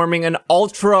by performing an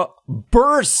Ultra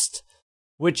Burst,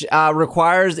 which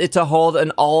requires it to hold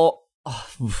an I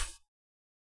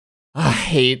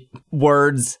hate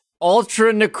words.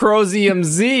 Ultra Necrosium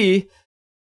Z.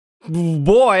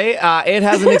 Boy, it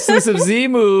has an exclusive Z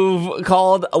move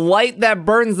called Light That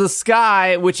Burns the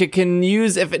Sky, which it can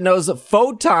use if it knows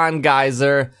Photon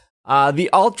Geyser. The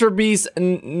Ultra Beast,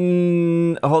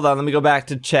 hold on, let me go back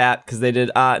to chat, because they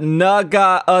did,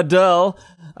 Nagadel.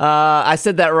 I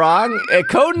said that wrong.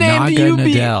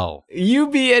 Codenamed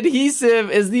UB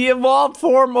Adhesive is the evolved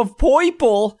form of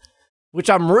Poipole, which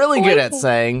I'm really good at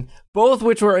saying, both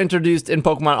which were introduced in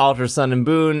Pokemon Ultra Sun and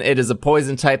Moon. It is a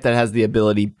poison type that has the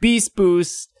ability Beast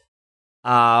Boost.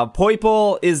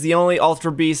 Poipole is the only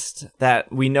Ultra Beast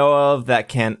that we know of that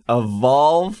can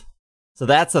evolve, so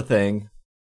that's a thing.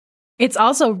 It's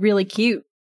also really cute,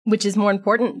 which is more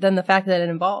important than the fact that it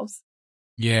evolves.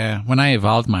 Yeah, when I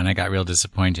evolved mine, I got real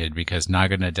disappointed because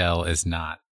Naganadel is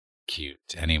not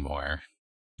cute anymore.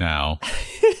 No.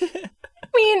 I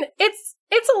mean, it's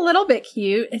a little bit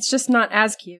cute. It's just not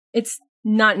as cute. It's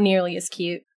not nearly as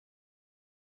cute.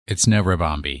 It's no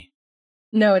Rabombi.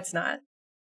 No, it's not.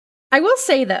 I will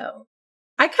say, though,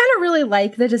 I kind of really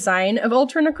like the design of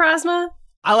Ultra Necrozma.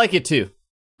 I like it, too.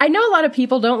 I know a lot of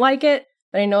people don't like it,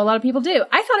 but I know a lot of people do.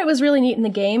 I thought it was really neat in the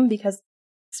game because,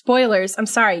 spoilers, I'm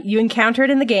sorry, you encounter it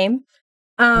in the game.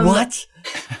 What?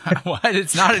 What?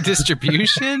 It's not a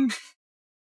distribution?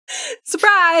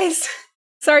 Surprise!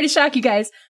 Sorry to shock you guys.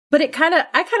 But I kind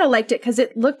of liked it because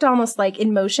it looked almost like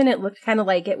in motion. It looked kind of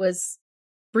like it was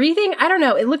breathing. I don't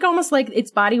know. It looked almost like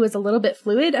its body was a little bit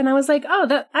fluid. And I was like,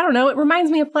 oh, I don't know. It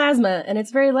reminds me of plasma, and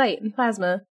it's very light in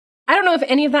plasma. I don't know if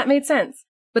any of that made sense,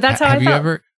 but that's how I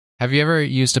felt. Have you ever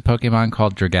used a Pokemon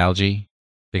called Dragalge?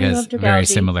 Because very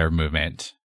similar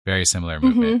movement. Very similar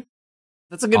movement.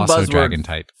 That's a good also buzzword. Dragon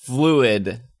type.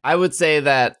 Fluid. I would say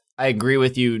that I agree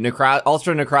with you.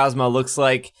 Ultra Necrozma looks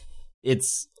like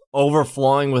it's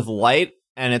overflowing with light,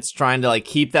 and it's trying to like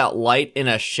keep that light in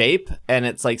a shape, and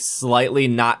it's like slightly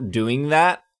not doing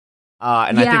that.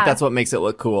 And I think that's what makes it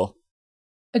look cool.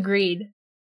 Agreed.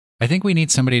 I think we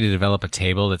need somebody to develop a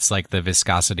table that's like the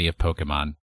viscosity of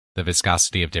Pokemon, the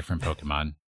viscosity of different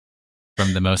Pokemon,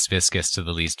 from the most viscous to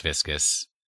the least viscous.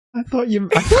 I thought you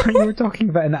were talking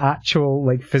about an actual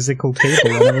like physical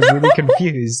table, and I was really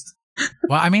confused.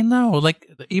 Well, I mean, no, like,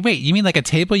 wait, you mean like a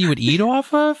table you would eat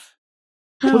off of?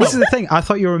 Well, this is the thing. I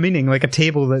thought you were meaning like a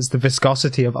table that's the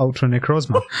viscosity of Ultra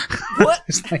Necrozma. What?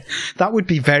 It's like, that would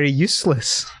be very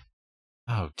useless.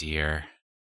 Oh, dear.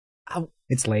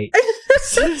 It's late.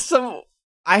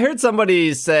 I heard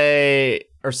somebody say,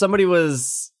 or somebody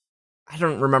was, I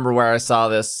don't remember where I saw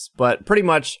this, but pretty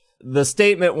much the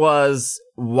statement was,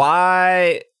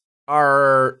 why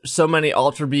are so many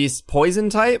Ultra Beasts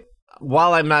poison type?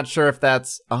 While I'm not sure if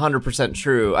that's 100%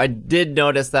 true, I did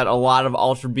notice that a lot of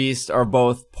Ultra Beasts are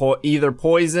both either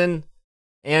poison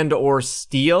and or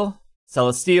steel.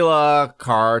 Celesteela,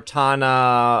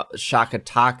 Kartana,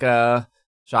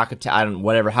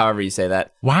 however you say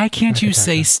that. Why can't you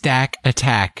say stack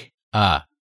attack?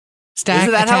 Stack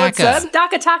Isn't that how it's said?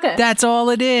 Stack Attacka. That's all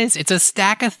it is. It's a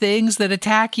stack of things that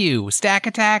attack you. Stack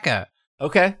Attacka.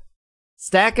 Okay.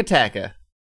 Stack Attacka.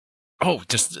 Oh,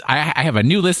 I have a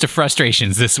new list of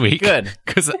frustrations this week. Good.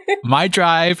 Because my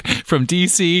drive from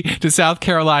DC to South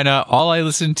Carolina, all I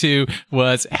listened to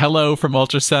was Hello from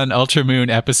Ultra Sun, Ultra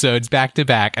Moon episodes back to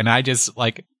back. And I just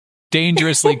like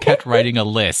dangerously kept writing a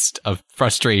list of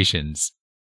frustrations.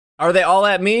 Are they all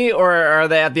at me or are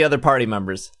they at the other party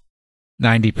members?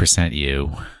 90%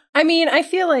 you. I mean, I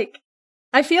feel like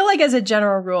as a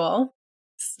general rule,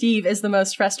 Steve is the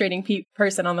most frustrating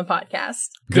person on the podcast.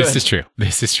 This is true.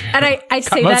 And I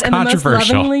say that in the most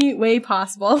lovingly way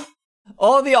possible.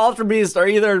 All the Ultra Beasts are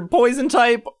either poison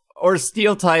type or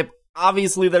steel type.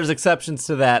 Obviously, there's exceptions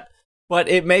to that, but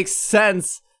it makes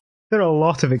sense. There are a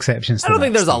lot of exceptions to that. I don't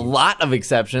think there's a lot of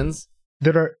exceptions.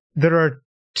 There are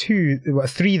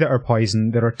three that are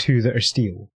poison. There are two that are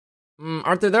steel.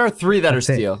 Aren't there? There are three that are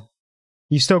steel.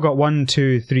 You still got 1,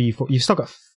 2, 3, 4. You've still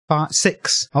got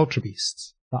 6 Ultra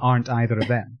Beasts that aren't either of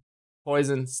them.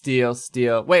 Poison, steel.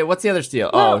 Wait, what's the other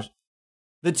steel? No. Oh,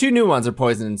 the two new ones are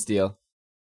poison and steel.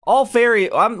 All fairy.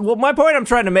 Well, my point I'm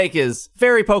trying to make is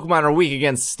fairy Pokemon are weak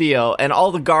against steel, and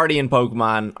all the guardian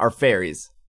Pokemon are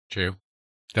fairies. True.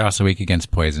 They're also weak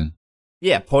against poison.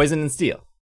 Yeah, poison and steel.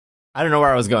 I don't know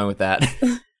where I was going with that.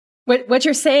 What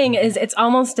you're saying is it's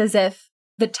almost as if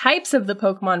the types of the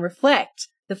Pokemon reflect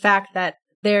the fact that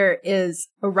there is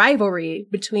a rivalry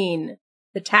between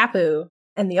the Tapu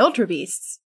and the Ultra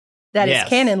Beasts that is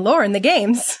canon lore in the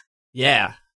games.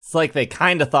 Yeah, it's like they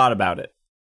kind of thought about it.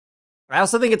 I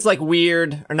also think it's like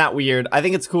weird, or not weird. I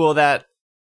think it's cool that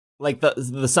like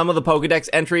the some of the Pokedex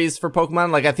entries for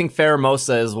Pokemon, like I think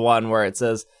Pheromosa is one where it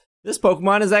says this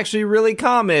Pokemon is actually really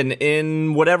common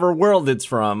in whatever world it's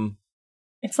from.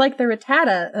 It's like the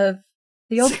Rattata of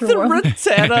the Ultra world. The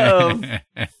Rattata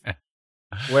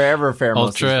of wherever Pheromosa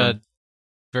is from.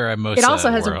 Pheromosa It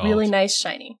also has world. a really nice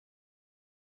shiny.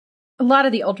 A lot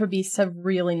of the Ultra Beasts have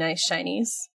really nice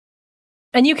shinies.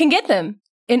 And you can get them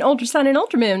in Ultra Sun and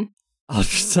Ultra Moon.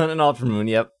 Ultra Sun and Ultra Moon,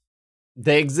 yep.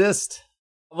 They exist.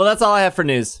 Well, that's all I have for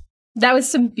news. That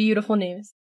was some beautiful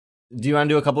news. Do you want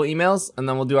to do a couple emails, and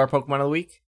then we'll do our Pokemon of the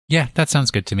Week? Yeah, that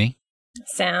sounds good to me.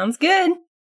 Sounds good.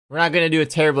 We're not going to do a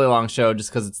terribly long show just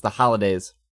because it's the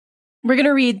holidays. We're going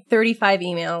to read 35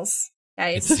 emails,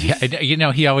 guys. You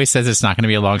know, he always says it's not going to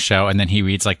be a long show, and then he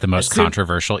reads like the most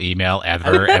controversial email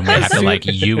ever, and we have to like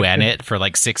UN it for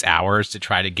like 6 hours to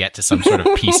try to get to some sort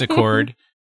of peace accord.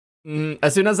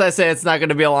 As soon as I say it's not going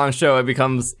to be a long show, it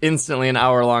becomes instantly an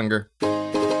hour longer.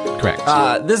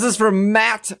 Correct. This is from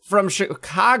Matt from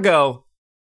Chicago.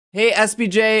 Hey,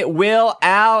 SBJ, Will,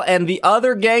 Al, and the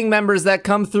other gang members that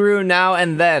come through now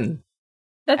and then.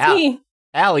 That's Al, me.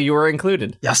 Al, you were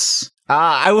included. Yes.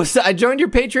 I joined your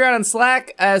Patreon on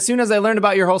Slack as soon as I learned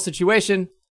about your whole situation.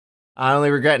 I only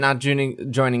regret not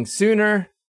joining sooner.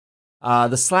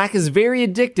 The Slack is very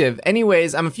addictive.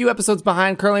 Anyways, I'm a few episodes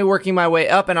behind, currently working my way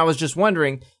up, and I was just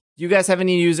wondering, do you guys have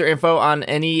any user info on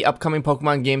any upcoming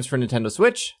Pokemon games for Nintendo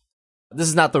Switch? This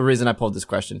is not the reason I pulled this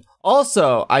question.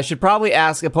 Also, I should probably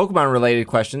ask a Pokemon-related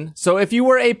question. So if you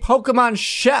were a Pokemon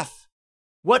chef,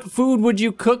 What food would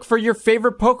you cook for your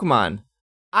favorite Pokemon?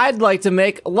 I'd like to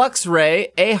make Luxray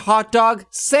a hot dog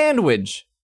sandwich.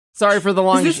 Sorry for the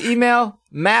long email.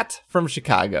 Matt from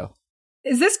Chicago.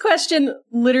 Is this question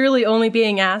literally only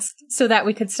being asked so that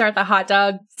we could start the hot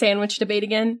dog sandwich debate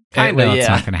again? Kinda, It's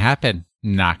yeah. not going to happen.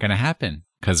 Not going to happen.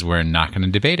 Because we're not going to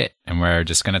debate it. And we're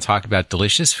just going to talk about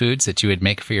delicious foods that you would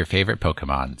make for your favorite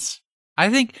Pokemons. I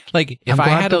think, like, if I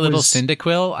had a little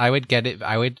Cyndaquil, I would get it.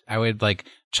 I would like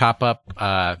chop up,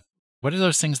 what are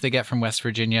those things they get from West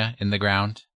Virginia in the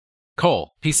ground?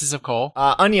 Coal. Pieces of coal.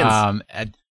 Onions.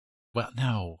 Well,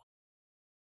 no.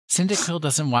 Cyndaquil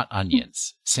doesn't want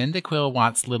onions. Cyndaquil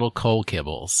wants little coal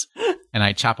kibbles. And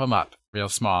I chop them up real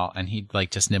small, and he'd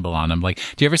like just nibble on them. Like,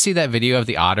 do you ever see that video of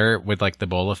the otter with like the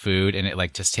bowl of food, and it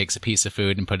like just takes a piece of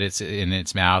food and put it in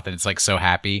its mouth, and it's like so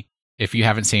happy? If you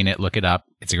haven't seen it, look it up.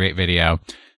 It's a great video.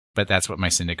 But that's what my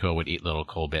Cyndaquil would eat, little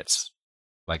coal bits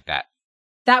like that.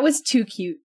 That was too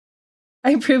cute.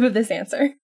 I approve of this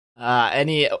answer.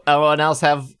 Anyone else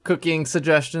have cooking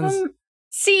suggestions?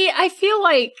 See, I feel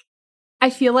like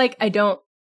I don't.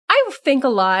 I think a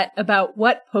lot about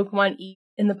what Pokemon eat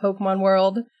in the Pokemon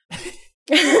world.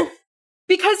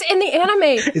 Because in the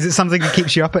anime... Is it something that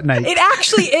keeps you up at night? It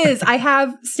actually is. I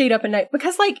have stayed up at night.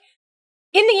 Because, like,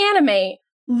 in the anime,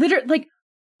 literally, like,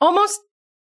 almost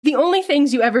the only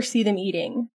things you ever see them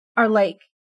eating are, like,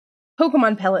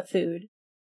 Pokemon pellet food.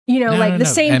 You know, the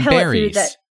same and pellet berries. food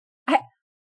that...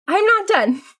 I'm not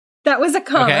done. That was a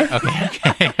comma.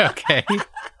 Okay.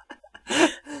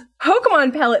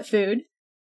 Pokemon pellet food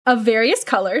of various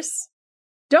colors,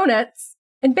 donuts,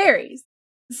 and berries.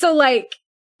 So, like,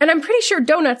 and I'm pretty sure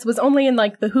donuts was only in,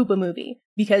 like, the Hoopa movie,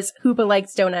 because Hoopa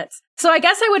likes donuts. So I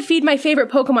guess I would feed my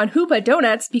favorite Pokemon Hoopa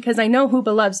donuts, because I know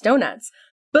Hoopa loves donuts.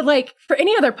 But, like, for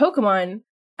any other Pokemon,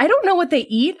 I don't know what they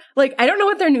eat. Like, I don't know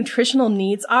what their nutritional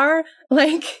needs are.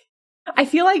 Like, I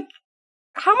feel like,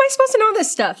 how am I supposed to know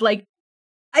this stuff? Like,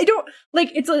 I don't,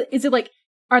 like, is it like,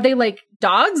 are they like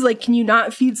dogs? Like, can you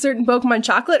not feed certain Pokemon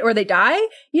chocolate or they die?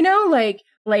 You know, like,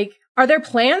 are there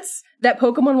plants that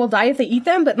Pokemon will die if they eat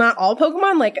them, but not all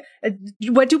Pokemon? Like,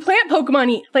 what do plant Pokemon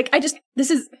eat? Like,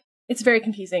 it's very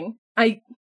confusing. I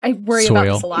worry about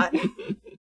this a lot.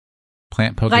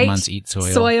 Plant Pokemons eat soil.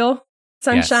 Soil,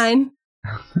 sunshine.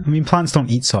 Yes. I mean, plants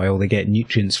don't eat soil, they get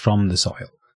nutrients from the soil.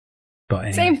 But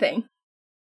anyway. Same thing.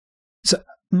 So,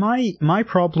 my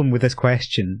problem with this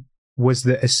question was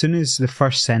that as soon as the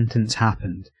first sentence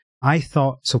happened, I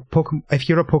thought, if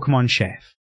you're a Pokemon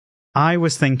chef, I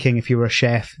was thinking if you were a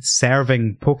chef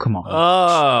serving Pokemon.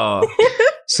 Oh.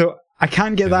 So I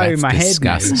can't get that out of my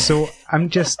disgusting. head now.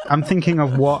 So I'm thinking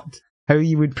of how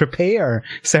you would prepare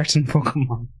certain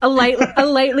Pokemon. A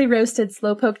lightly roasted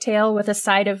slowpoke tail with a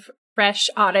side of fresh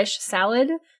Oddish salad.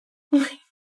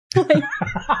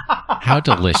 How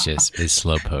delicious is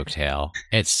Slowpoke Tail?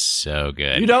 It's so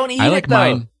good. You don't eat like it, though.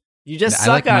 Mine, you just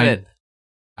suck on it.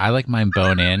 I like mine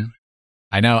bone in.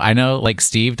 I know, like,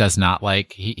 Steve does not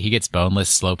like, he gets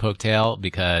boneless Slowpoke Tail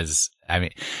because, I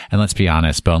mean, and let's be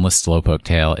honest, boneless Slowpoke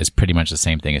Tail is pretty much the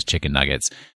same thing as chicken nuggets.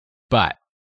 But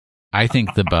I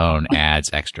think the bone adds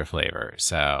extra flavor,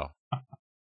 so.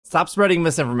 Stop spreading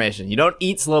misinformation. You don't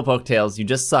eat Slowpoke tails, you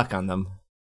just suck on them.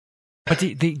 But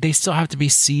they still have to be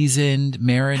seasoned,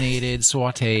 marinated,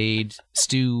 sautéed,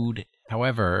 stewed,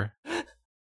 however.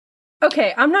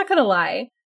 Okay, I'm not gonna lie.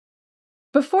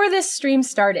 Before this stream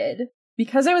started,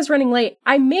 because I was running late,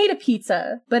 I made a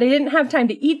pizza, but I didn't have time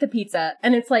to eat the pizza,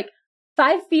 and it's like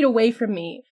 5 feet away from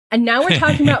me. And now we're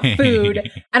talking about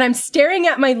food, and I'm staring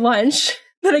at my lunch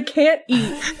that I can't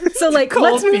eat. So, like,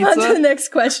 let's move on to the next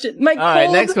question. All right,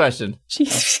 next question.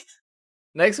 Jeez.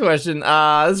 Next question.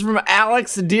 This is from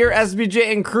Alex. Dear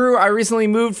SBJ and crew, I recently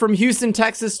moved from Houston,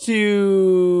 Texas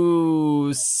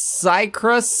to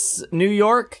Cypress, New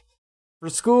York for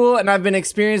school, and I've been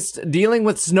experienced dealing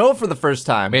with snow for the first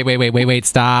time. Wait.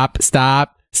 Stop.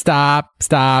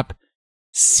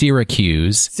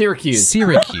 Syracuse, All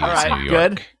right, New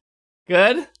York.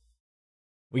 Good.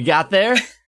 We got there.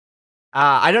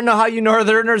 I don't know how you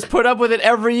Northerners put up with it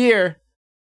every year.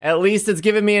 At least it's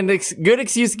given me a good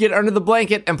excuse to get under the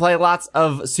blanket and play lots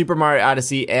of Super Mario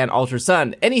Odyssey and Ultra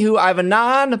Sun. Anywho, I have a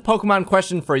non-Pokemon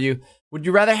question for you. Would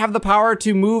you rather have the power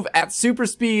to move at super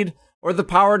speed or the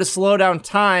power to slow down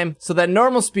time so that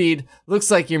normal speed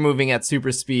looks like you're moving at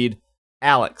super speed?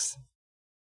 Alex.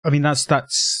 I mean,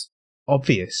 that's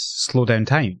obvious. Slow down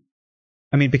time.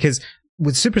 I mean, because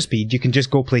with super speed, you can just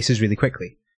go places really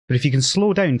quickly. But if you can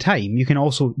slow down time, you can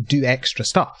also do extra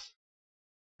stuff.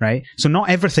 Right? So not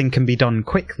everything can be done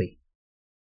quickly.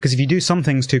 Because if you do some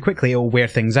things too quickly, it'll wear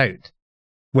things out.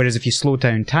 Whereas if you slow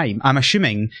down time, I'm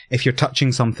assuming if you're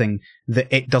touching something that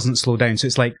it doesn't slow down. So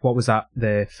it's like, what was that?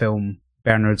 The film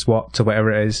Bernard's Watch or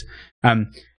whatever it is,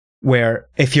 where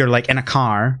if you're like in a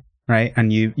car, right,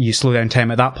 and you slow down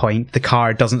time at that point, the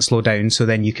car doesn't slow down, so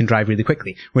then you can drive really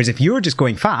quickly. Whereas if you're just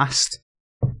going fast,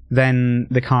 then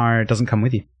the car doesn't come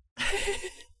with you.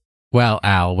 Well,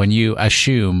 Al, when you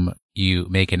assume, you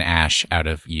make an ash out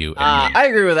of you and me. I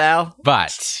agree with Al.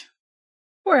 But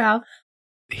Poor Al.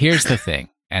 here's the thing,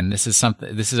 and this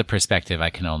is a perspective I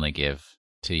can only give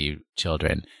to you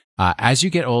children. As you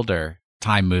get older,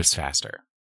 time moves faster.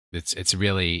 It's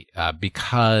really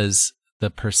because the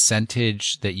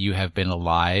percentage that you have been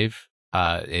alive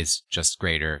is just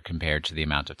greater compared to the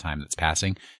amount of time that's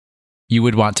passing. You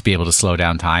would want to be able to slow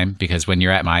down time, because when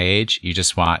you're at my age, you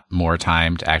just want more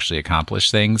time to actually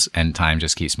accomplish things, and time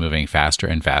just keeps moving faster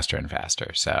and faster and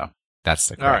faster. So that's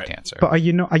the correct answer. But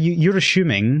you're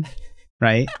assuming,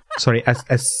 right? Sorry,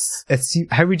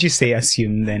 how would you say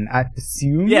assume then?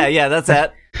 Assume? Yeah, that's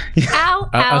it. Al.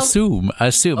 Assume. Oh,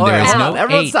 There is Al, no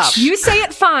everyone H. stop. You say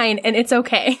it fine, and it's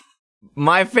okay.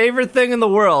 My favorite thing in the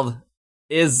world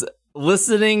is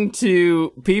listening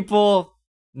to people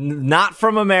not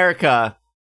from America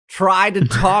try to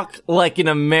talk like an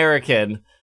American.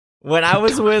 When I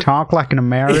was with... Talk like an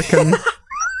American.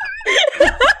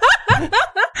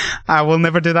 I will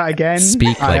never do that again.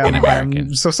 Speak like an American.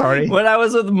 I'm so sorry. When I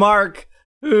was with Mark,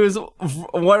 who's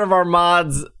one of our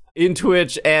mods in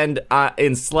Twitch and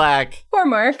in Slack. Poor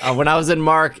Mark. When I was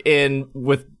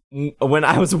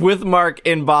with Mark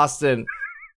in Boston,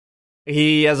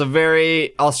 he has a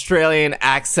very Australian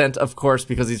accent, of course,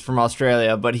 because he's from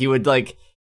Australia, but he would like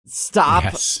stop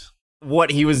what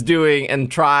he was doing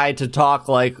and try to talk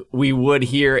like we would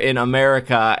here in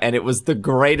America, and it was the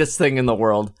greatest thing in the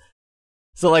world.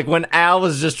 So like when Al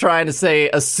was just trying to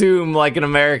say assume like an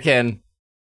American,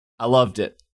 I loved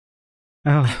it.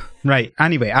 Oh, right.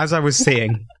 Anyway, as I was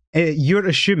saying, you're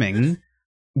assuming,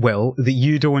 Will, that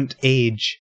you don't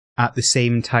age at the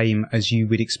same time as you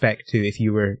would expect to if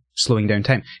you were slowing down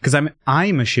time. Because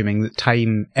I'm assuming that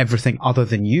time, everything other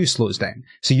than you slows down.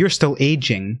 So you're still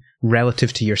aging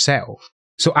relative to yourself.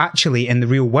 So actually, in the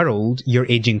real world, you're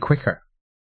aging quicker.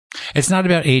 It's not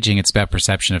about aging, it's about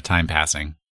perception of time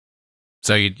passing.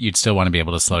 So you'd still want to be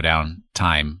able to slow down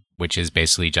time, which is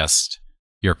basically just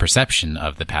your perception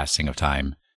of the passing of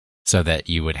time, so that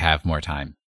you would have more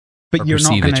time. But you're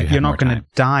not going to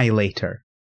die later.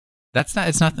 It's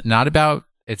not about,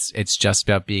 it's just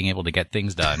about being able to get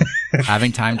things done.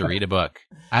 Having time to read a book.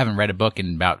 I haven't read a book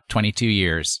in about 22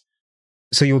 years.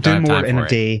 So you'll do more in a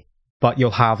day, but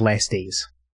you'll have less days.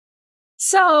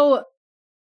 So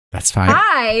that's fine.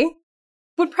 I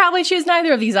would probably choose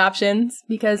neither of these options,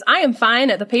 because I am fine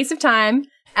at the pace of time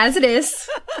as it is.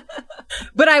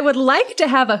 But I would like to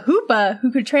have a Hoopa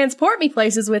who could transport me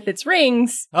places with its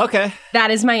rings. Okay.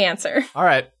 That is my answer. All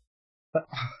right.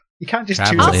 You can't just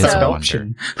Travel choose is the a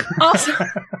option. Also,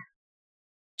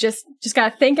 just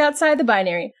gotta think outside the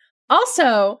binary.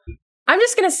 Also, I'm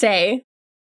just gonna say,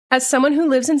 as someone who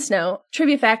lives in snow,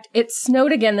 trivia fact, it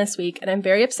snowed again this week, and I'm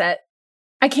very upset.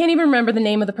 I can't even remember the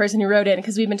name of the person who wrote in,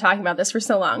 because we've been talking about this for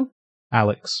so long.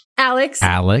 Alex. Alex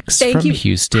Thank from you.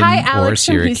 Houston Hi, or Alex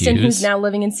from Syracuse. Houston, who's now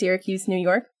living in Syracuse, New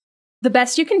York. The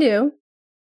best you can do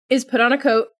is put on a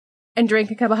coat and drink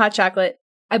a cup of hot chocolate.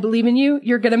 I believe in you.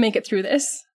 You're gonna make it through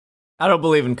this. I don't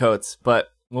believe in coats, but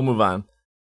we'll move on.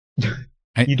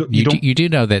 You do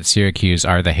know that Syracuse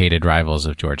are the hated rivals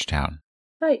of Georgetown.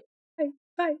 Bye.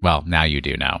 Well, now you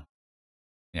do know.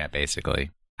 Yeah,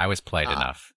 basically. I was polite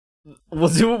enough.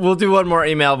 We'll do one more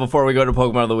email before we go to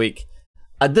Pokemon of the Week.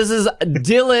 This is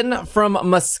Dylan from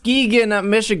Muskegon,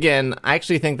 Michigan. I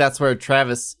actually think that's where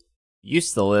Travis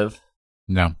used to live.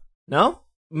 No?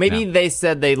 Maybe No. they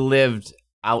said they lived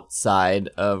outside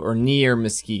of or near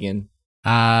Muskegon.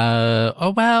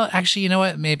 Well, actually, you know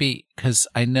what? Maybe, because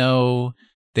I know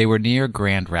they were near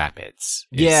Grand Rapids.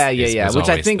 Which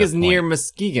I think is near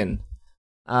Muskegon.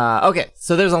 Okay,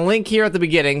 so there's a link here at the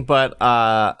beginning, but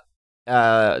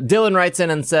Dylan writes in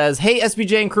and says, "Hey,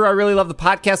 SBJ and crew, I really love the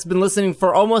podcast. I've been listening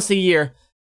for almost a year.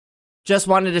 Just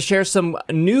wanted to share some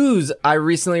news I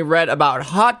recently read about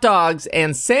hot dogs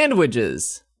and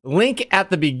sandwiches. Link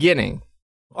at the beginning.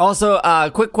 Also,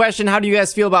 quick question. How do you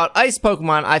guys feel about ice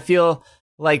Pokemon? I feel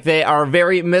like they are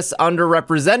very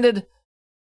underrepresented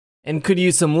and could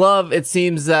use some love. It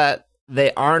seems that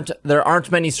there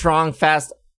aren't many strong,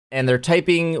 fast, and their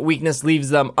typing weakness leaves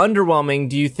them underwhelming.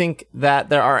 Do you think that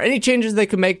there are any changes they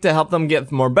could make to help them get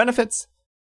more benefits?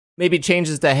 Maybe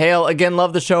changes to Hail. Again,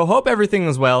 love the show. Hope everything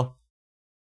is well."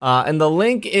 And the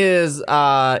link is,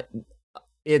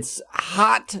 it's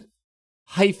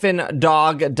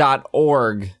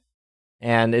dog.org.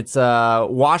 And it's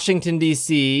Washington,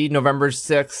 D.C., November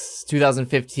 6th,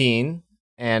 2015.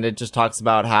 And it just talks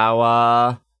about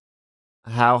how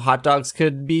hot dogs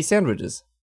could be sandwiches.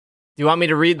 Do you want me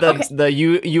to read the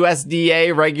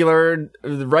USDA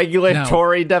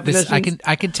regulatory definition?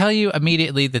 I can tell you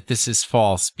immediately that this is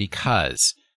false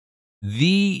because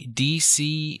the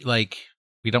DC, like,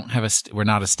 we don't have we're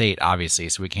not a state, obviously,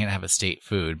 so we can't have a state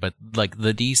food, but like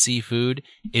the DC food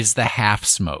is the half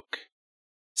smoke.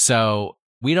 So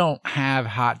we don't have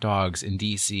hot dogs in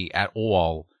DC at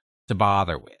all to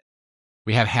bother with.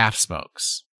 We have half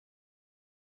smokes.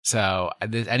 So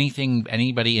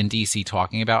anybody in DC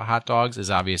talking about hot dogs is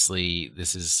obviously,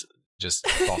 this is just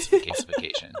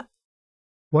falsification.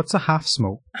 What's a half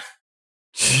smoke?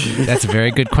 That's a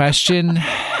very good question.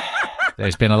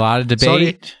 There's been a lot of debate.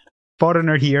 Sorry,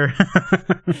 foreigner here.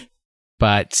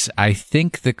 But I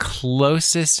think the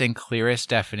closest and clearest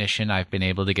definition I've been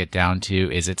able to get down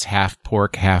to is it's half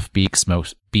pork, half beef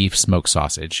smoked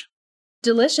sausage.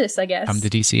 Delicious, I guess. Come to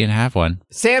DC and have one.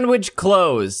 Sandwich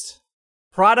closed.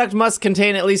 Product must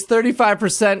contain at least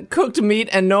 35% cooked meat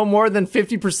and no more than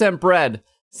 50% bread.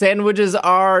 Sandwiches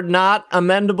are not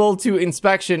amendable to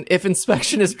inspection. If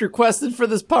inspection is requested for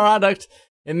this product,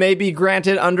 it may be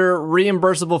granted under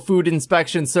reimbursable food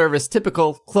inspection service.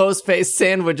 Typical closed-faced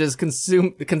sandwiches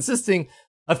consisting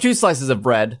of 2 slices of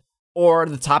bread, or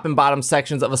the top and bottom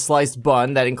sections of a sliced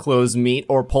bun that enclose meat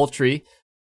or poultry,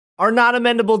 are not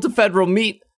amendable to federal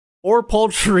meat or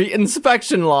poultry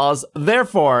inspection laws.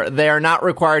 Therefore, they are not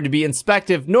required to be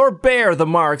inspective nor bear the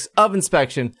marks of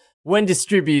inspection when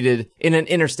distributed in an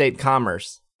interstate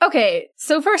commerce. Okay,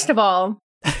 so first of all,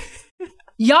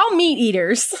 y'all meat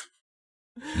eaters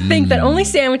think that only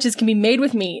sandwiches can be made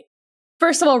with meat.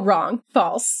 First of all, wrong.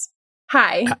 False.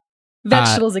 Hi.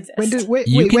 Vegetables exist.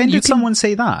 When did someone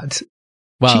say that?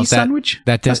 Well, cheese sandwich?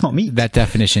 That's not meat. That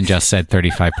definition just said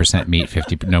 35% meat,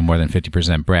 no more than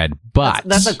 50% bread. But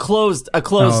that's a closed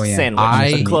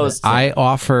sandwich. I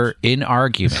offer in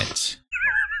argument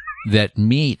that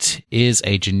meat is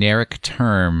a generic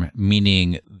term,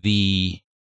 meaning the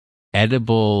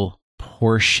edible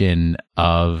portion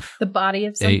of the body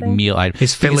of something. A meal item.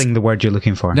 Is filling the word you're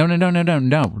looking for? No.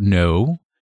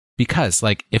 Because,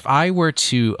 like, if I were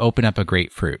to open up a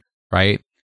grapefruit, right?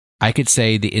 I could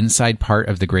say the inside part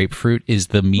of the grapefruit is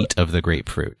the meat of the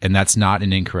grapefruit, and that's not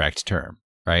an incorrect term,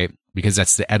 right? Because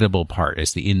that's the edible part,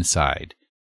 is the inside.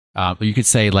 But you could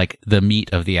say, like, the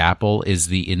meat of the apple is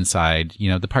the inside,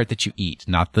 the part that you eat,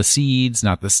 not the seeds,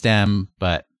 not the stem,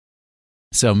 but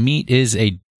so meat is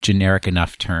a generic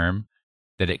enough term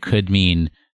that it could mean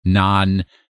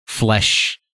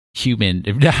non-flesh human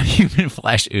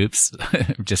flesh. Oops,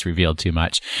 just revealed too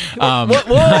much.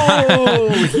 Whoa,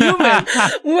 human.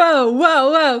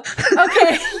 Whoa.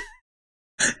 Okay.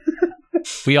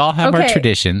 We all have our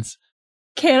traditions.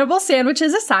 Cannibal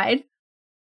sandwiches aside,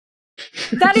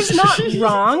 that is not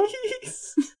wrong.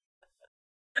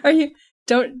 Are you?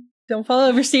 Don't fall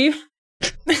over, Steve.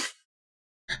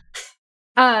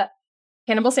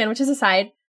 Cannibal sandwiches aside,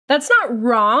 that's not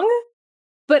wrong,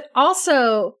 but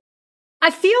also,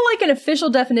 I feel like an official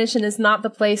definition is not the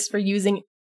place for using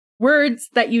words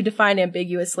that you define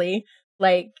ambiguously.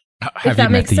 Like, have you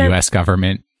met the U.S.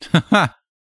 government?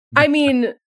 I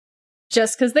mean,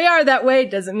 just because they are that way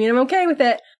doesn't mean I'm okay with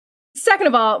it. Second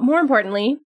of all, more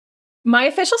importantly, my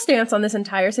official stance on this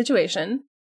entire situation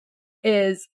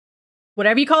is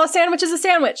whatever you call a sandwich is a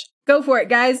sandwich. Go for it,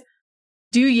 guys.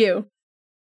 Do you?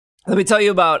 Let me tell you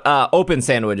about open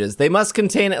sandwiches. They must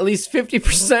contain at least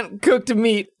 50% cooked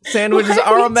meat. Sandwiches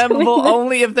are amendable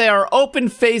only if they are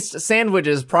open-faced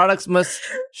sandwiches. Products must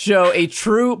show a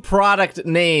true product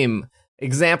name.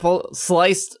 Example,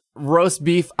 sliced roast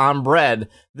beef on bread.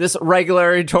 This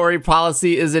regulatory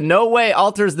policy is in no way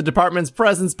alters the department's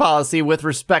presence policy with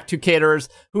respect to caterers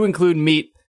who include meat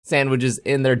sandwiches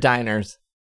in their diners.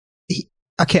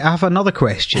 Okay, I have another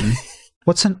question.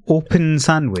 What's an open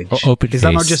sandwich? Is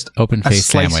that not just a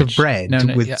slice of bread?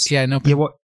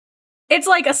 What? It's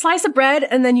like a slice of bread,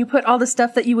 and then you put all the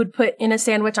stuff that you would put in a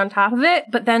sandwich on top of it,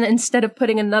 but then instead of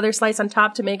putting another slice on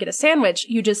top to make it a sandwich,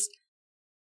 you just...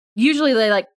 Usually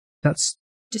they like... That's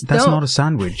not a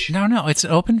sandwich. No, it's an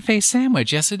open-faced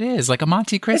sandwich. Yes, it is. Like a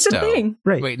Monte Cristo. It's a thing.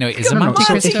 Right. Wait, no, is it Monte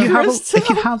Cristo?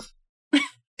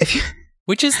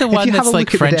 Which is the one that's like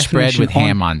French bread with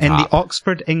ham on top? In the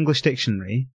Oxford English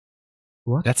Dictionary...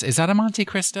 What? Is that a Monte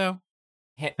Cristo?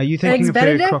 Are you thinking of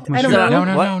the croque monsieur? No.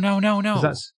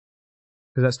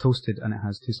 Because that's toasted and it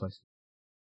has 2 slices.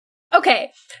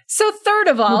 Okay, so third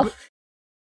of all,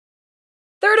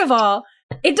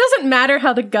 it doesn't matter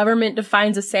how the government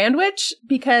defines a sandwich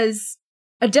because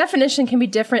a definition can be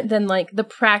different than like the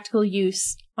practical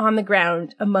use on the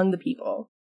ground among the people.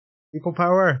 People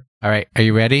power. All right, are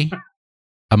you ready?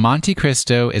 A Monte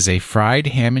Cristo is a fried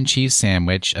ham and cheese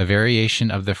sandwich, a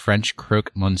variation of the French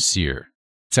croque monsieur.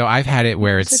 So I've had it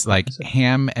where it's like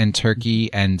ham and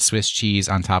turkey and Swiss cheese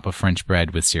on top of French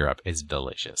bread with syrup. It's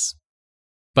delicious.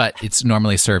 But it's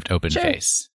normally served open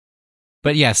face.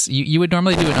 But yes, you would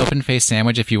normally do an open face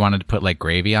sandwich if you wanted to put like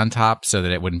gravy on top so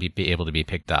that it wouldn't be able to be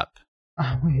picked up.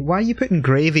 Wait, why are you putting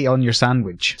gravy on your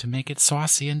sandwich? To make it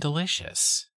saucy and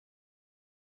delicious.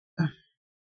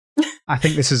 I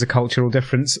think this is a cultural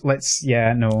difference.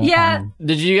 Yeah.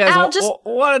 Did you guys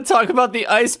want to talk about the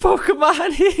ice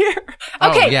Pokemon here?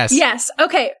 Okay. Oh, yes.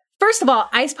 Okay. First of all,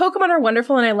 ice Pokemon are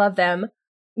wonderful and I love them.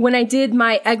 When I did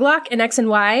my Egglock in X and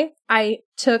Y, I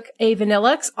took a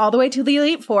Vanillux all the way to the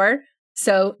Elite Four.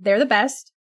 So they're the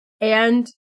best. And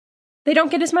they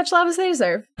don't get as much love as they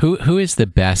deserve. Who is the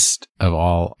best of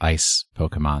all ice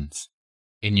Pokemons,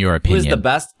 in your opinion? Who is the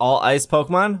best all ice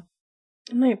Pokemon?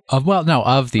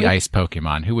 Of the ice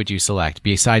Pokemon, who would you select?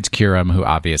 Besides Kyurem, who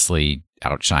obviously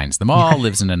outshines them all,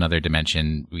 lives in another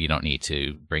dimension. We don't need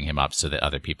to bring him up so that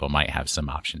other people might have some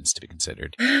options to be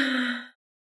considered.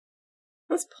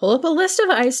 Let's pull up a list of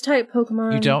ice-type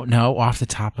Pokemon. You don't know off the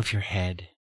top of your head.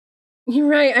 You're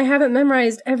right. I haven't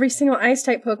memorized every single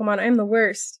ice-type Pokemon. I'm the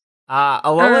worst.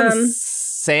 Alolan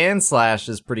Sandslash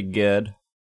is pretty good.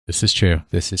 This is true.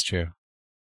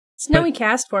 Snowy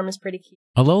Castform is pretty cute.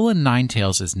 Alolan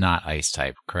Ninetales is not ice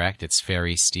type, correct? It's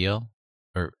Fairy Steel?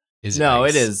 Or is it No,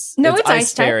 ice? it is. No, it's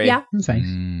ice type, fairy. yeah. That's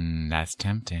nice. That's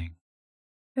tempting.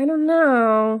 I don't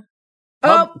know.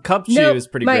 Cupchew is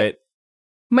pretty great.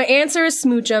 My answer is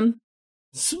Smoochum.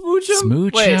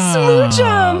 Smoochum? Wait,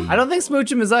 Smoochum! I don't think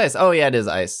Smoochum is ice. Oh, yeah, it is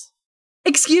ice.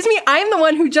 Excuse me, I'm the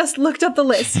one who just looked up the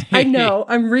list. I know.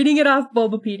 I'm reading it off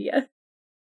Bulbapedia.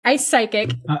 Ice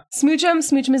Psychic.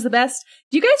 Smoochum is the best.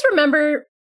 Do you guys remember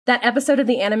that episode of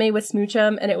the anime with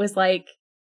Smoochum? And it was like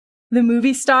the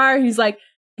movie star who's like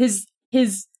his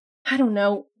I don't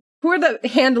know. Who are the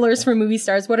handlers for movie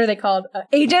stars? What are they called?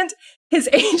 Agent? His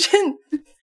agent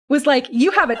was like,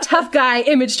 you have a tough guy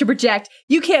image to project.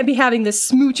 You can't be having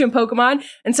this Smoochum Pokemon.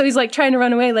 And so he's like trying to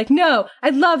run away like, no,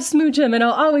 I love Smoochum and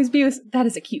I'll always be with, that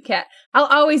is a cute cat. I'll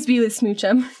always be with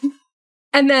Smoochum.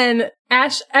 And then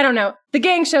Ash, I don't know, the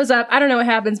gang shows up. I don't know what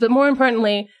happens, but more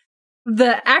importantly,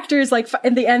 the actor's like,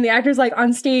 in the end, the actor's like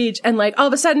on stage and like all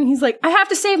of a sudden he's like, I have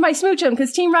to save my Smoochum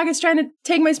because Team Rocket's trying to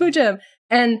take my Smoochum.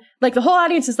 And like the whole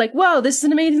audience is like, whoa, this is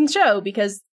an amazing show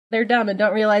because they're dumb and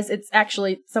don't realize it's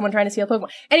actually someone trying to steal Pokemon.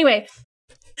 Anyway,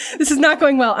 this is not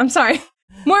going well. I'm sorry.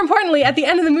 More importantly, at the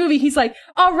end of the movie, he's like,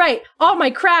 all right, all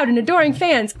my crowd and adoring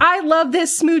fans, I love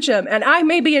this Smoochum, and I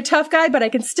may be a tough guy, but I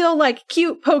can still like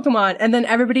cute Pokemon. And then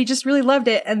everybody just really loved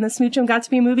it, and the Smoochum got to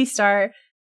be a movie star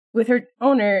with her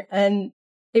owner, and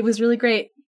it was really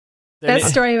great. Best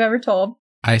story I've ever told.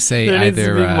 I say there needs to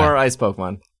either be more ice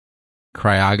Pokemon.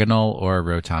 Cryogonal or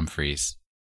Rotom Freeze.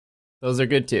 Those are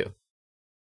good too.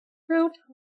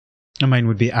 And mine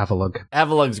would be Avalugg.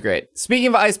 Avalug's great. Speaking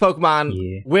of ice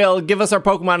Pokemon, Will, give us our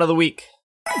Pokemon of the week.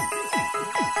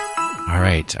 All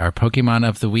right, our Pokemon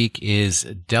of the week is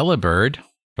Delibird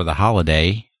for the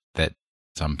holiday that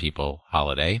some people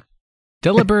holiday.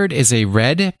 Delibird is a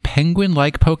red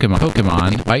penguin-like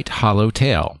Pokemon, white hollow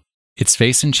tail. Its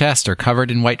face and chest are covered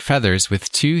in white feathers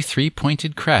with 2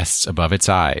 three-pointed crests above its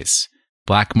eyes.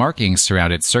 Black markings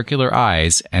surround its circular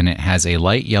eyes, and it has a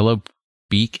light yellow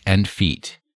beak and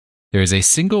feet. There is a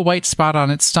single white spot on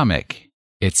its stomach.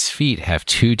 Its feet have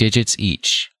 2 digits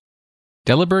each.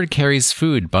 Delibird carries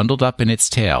food bundled up in its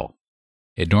tail.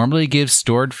 It normally gives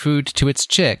stored food to its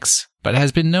chicks, but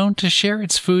has been known to share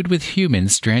its food with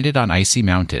humans stranded on icy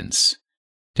mountains.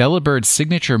 Delibird's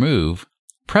signature move,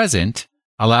 Present,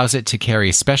 allows it to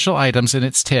carry special items in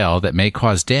its tail that may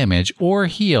cause damage or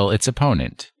heal its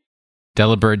opponent.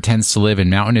 Delibird tends to live in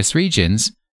mountainous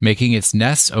regions, making its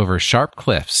nests over sharp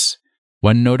cliffs.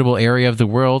 One notable area of the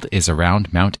world is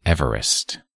around Mount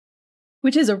Everest.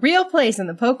 Which is a real place in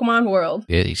the Pokemon world.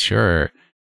 Yeah, sure.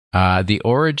 The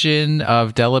origin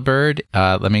of Delibird,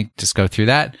 let me just go through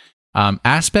that.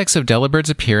 Aspects of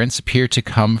Delibird's appearance appear to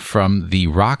come from the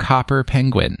rockhopper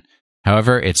penguin.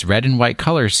 However, its red and white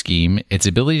color scheme, its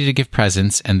ability to give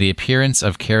presents, and the appearance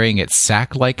of carrying its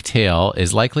sack-like tail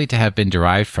is likely to have been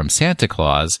derived from Santa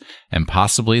Claus and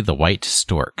possibly the white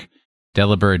stork.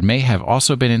 Delibird may have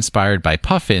also been inspired by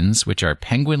puffins, which are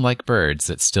penguin-like birds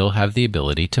that still have the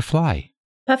ability to fly.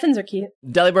 Puffins are cute.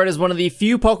 Delibird is one of the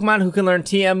few Pokemon who can learn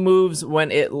TM moves when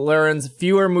it learns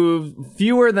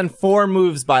fewer than 4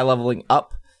 moves by leveling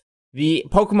up. The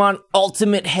Pokemon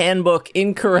Ultimate Handbook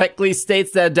incorrectly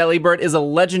states that Delibird is a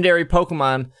legendary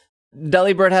Pokemon.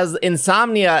 Delibird has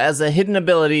Insomnia as a hidden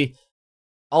ability,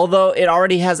 although it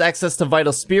already has access to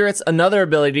Vital Spirits, another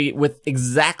ability with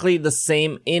exactly the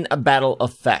same in-a-battle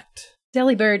effect.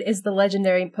 Delibird is the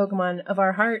legendary Pokemon of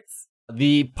our hearts.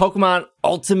 The Pokemon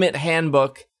Ultimate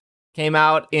Handbook came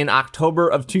out in October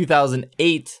of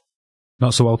 2008.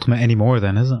 Not so ultimate anymore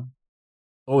then, is it?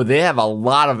 Oh, they have a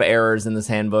lot of errors in this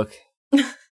handbook.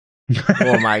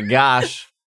 Oh my gosh.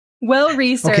 Well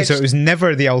researched. Okay, so it was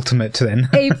never the ultimate then.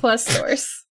 A+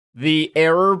 source. The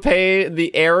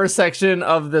error section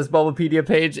of this Bulbapedia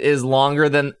page is longer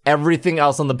than everything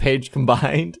else on the page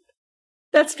combined.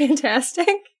 That's fantastic.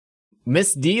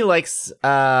 Miss D likes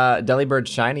Delibird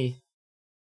Shiny.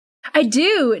 I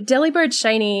do. Delibird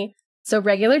Shiny. So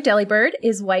regular Delibird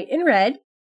is white and red,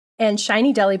 and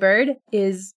Shiny Delibird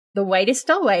is the white is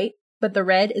still white, but the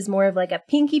red is more of like a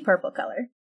pinky purple color.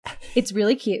 It's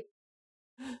really cute.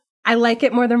 I like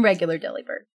it more than regular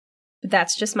Delibird, but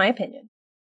that's just my opinion.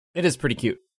 It is pretty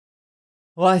cute.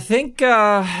 Well, I think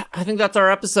that's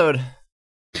our episode.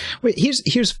 Wait, here's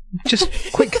just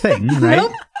a quick thing, right?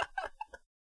 Nope.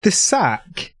 The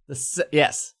sack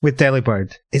Yes. with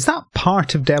Delibird, is that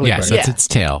part of Delibird? Yes, that's its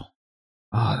tail.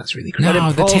 Oh, that's really great. No, But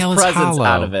it the pulls tail is presents hollow.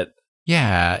 out of it.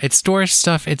 Yeah, it stores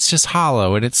stuff. It's just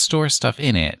hollow, and it stores stuff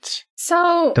in it.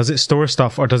 So Does it store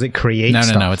stuff or does it create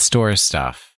stuff? No. It stores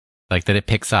stuff like that. It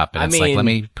picks up, and I it's like, mean- let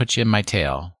me put you in my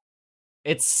tail.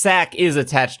 Its sack is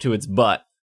attached to its butt.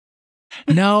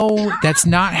 No, that's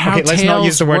not how Okay, let's tails not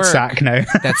use the word work. sack now.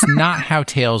 That's not how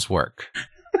tails work.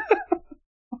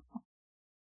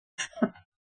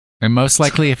 And most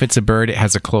likely, if it's a bird, it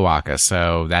has a cloaca.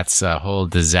 So that's a whole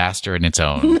disaster in its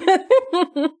own.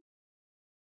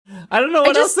 I don't know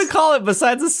what else to call it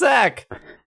besides a sack.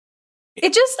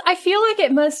 I feel like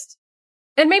it must,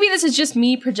 and maybe this is just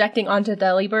me projecting onto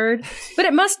Delibird, but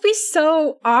it must be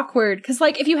so awkward, because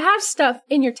like if you have stuff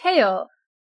in your tail,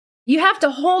 you have to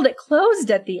hold it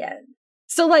closed at the end.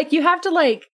 So like you have to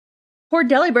like, poor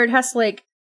Delibird has to like,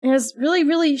 it has really,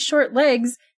 really short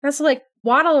legs, has to like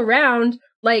waddle around,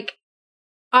 like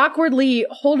awkwardly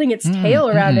holding its tail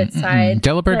around its side.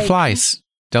 Delibird Like- flies.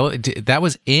 That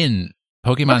was in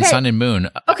Pokemon Okay. Sun and Moon.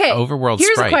 Okay, Overworld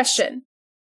Here's Sprites.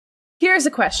 Here's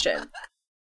a question.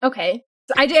 Okay.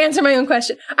 So I did answer my own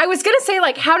question. I was going to say,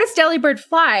 like, how does Delibird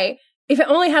fly if it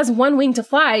only has one wing to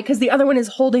fly because the other one is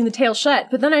holding the tail shut?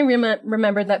 But then I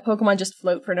remembered that Pokemon just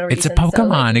float for no reason. It's a so, like,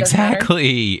 Pokemon, it doesn't matter.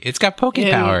 exactly. It's got Poke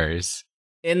Yeah. powers.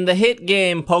 In the hit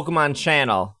game Pokemon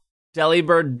Channel,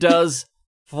 Delibird does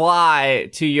fly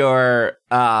to your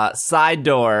side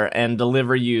door and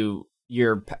deliver you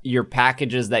your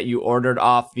packages that you ordered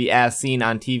off the As Seen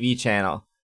on TV channel.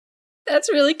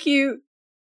 That's really cute.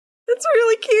 That's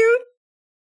really cute.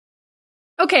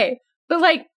 Okay, but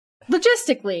like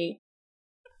logistically,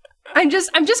 I'm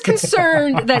just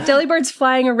concerned that Delibird's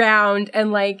flying around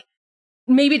and like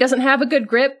maybe doesn't have a good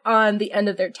grip on the end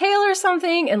of their tail or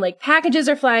something, and like packages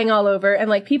are flying all over, and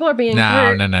like people are being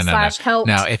hurt slash helped.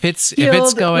 No, if it's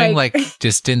killed, going like- like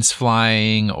distance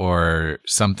flying or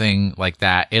something like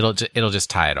that, it'll just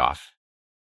tie it off.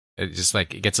 It just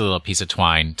like it gets a little piece of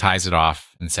twine, ties it off,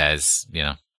 and says,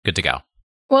 good to go.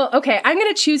 Well, okay, I'm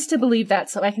gonna choose to believe that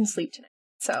so I can sleep tonight.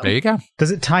 So There you go. Does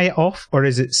it tie it off or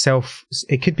is it self?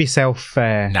 It could be self.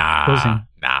 Closing. No.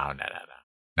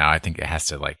 No, I think it has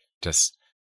to like just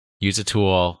use a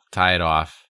tool, tie it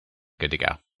off, good to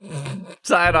go.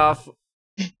 Tie it off.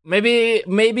 Maybe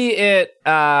it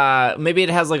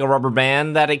has like a rubber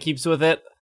band that it keeps with it.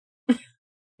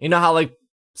 You know how like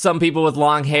some people with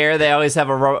long hair, they always have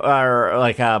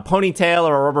like a ponytail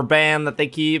or a rubber band that they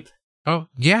keep. Oh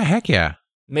yeah, heck yeah.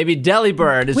 Maybe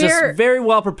Delibird is Where- just very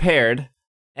well prepared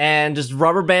and just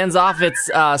rubber bands off its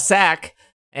sack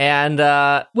and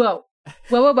Whoa.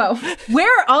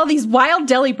 Where are all these wild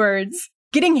Delibirds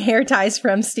getting hair ties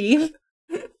from, Steve?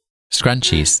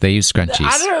 Scrunchies. They use scrunchies.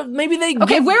 I don't know, maybe they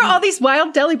Okay, where are all these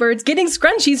wild Delibirds getting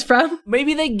scrunchies from?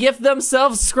 maybe they gift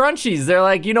themselves scrunchies. They're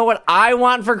like, you know what I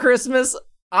want for Christmas?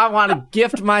 I want to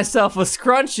gift myself a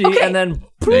scrunchie Okay. and then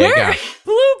There you go.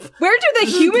 bloop. Where do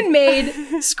the human-made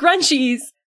scrunchies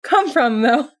come from,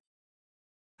 though?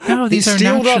 No, these are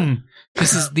steal natural. them.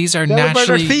 These are Delibird are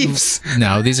naturally thieves.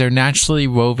 No, these are naturally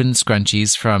woven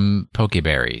scrunchies from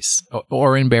pokeberries,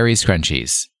 oranberry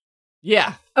scrunchies.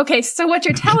 Yeah. Okay, so what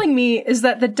you're telling me is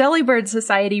that the Delibird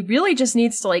Society really just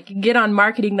needs to, like, get on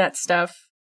marketing that stuff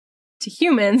to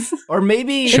humans Or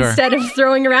maybe Sure. instead of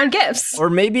throwing around gifts. Or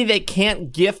maybe they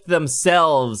can't gift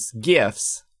themselves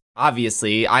gifts.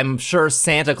 Obviously, I'm sure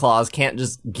Santa Claus can't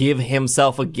just give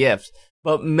himself a gift.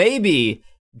 But maybe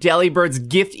Delibirds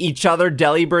gift each other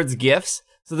Delibirds gifts.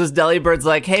 So this Delibird's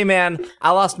like, hey man,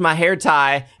 I lost my hair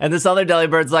tie. And this other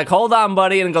Delibird's like, hold on,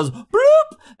 buddy. And it goes,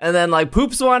 bloop. And then like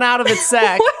poops one out of its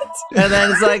sack. And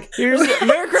then it's like, here's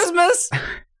Merry Christmas.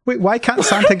 Wait, why can't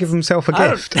Santa give himself a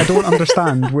gift? I don't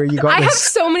understand where you got I this. have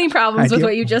so many problems with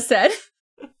what you just said.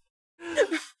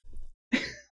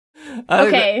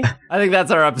 Okay. I think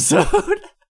that's our episode.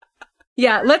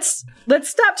 Yeah, let's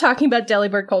stop talking about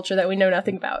Delibird culture that we know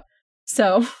nothing about.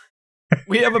 So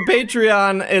we have a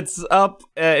Patreon. It's up.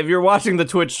 If you're watching the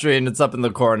Twitch stream, it's up in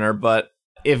the corner. But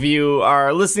if you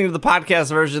are listening to the podcast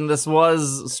version, this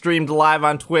was streamed live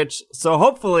on Twitch. So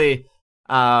hopefully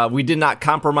we did not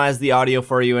compromise the audio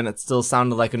for you and it still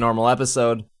sounded like a normal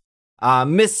episode.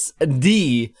 Miss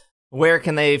D, where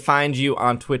can they find you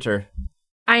on Twitter?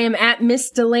 I am at Miss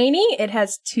Delaney. It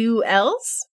has 2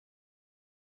 L's.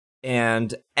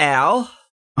 And Al?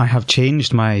 I have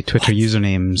changed my Twitter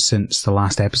username since the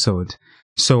last episode.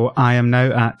 So I am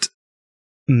now at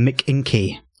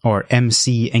McInkey, or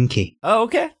MC Inky. Oh,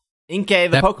 okay.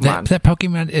 Inkay, the Pokemon. That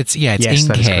Pokemon, it's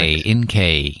Inkay.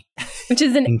 Inkay. Which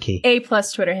is an Inky. A+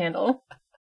 Twitter handle.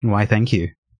 Why, thank you.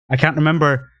 I can't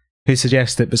remember who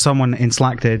suggested it, but someone in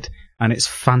Slack did, and it's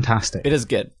fantastic. It is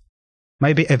good.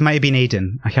 It might have been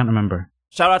Aiden. I can't remember.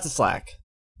 Shout out to Slack.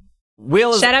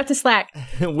 Shout out to Slack.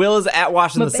 Will is at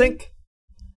Washing the Sink.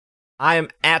 I am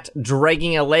at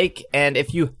Dragging a Lake, and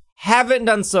if you haven't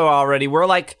done so already, we're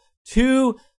like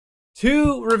two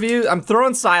reviews. I'm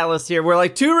throwing Silas here. We're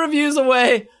like 2 reviews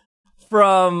away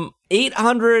from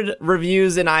 800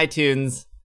 reviews in iTunes.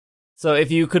 So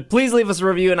if you could please leave us a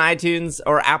review in iTunes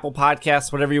or Apple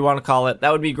Podcasts, whatever you want to call it,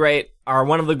 that would be great.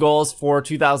 One of the goals for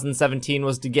 2017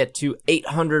 was to get to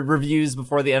 800 reviews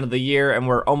before the end of the year, and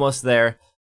we're almost there.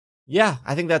 Yeah,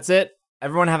 I think that's it.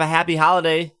 Everyone have a happy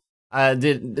holiday.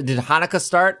 Did Hanukkah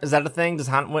start? Is that a thing? Does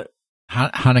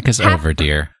Hanukkah's over,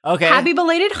 dear. Okay. Happy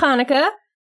belated Hanukkah.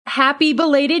 Happy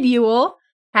belated Yule.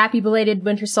 Happy belated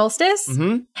winter solstice.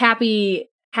 Mm-hmm.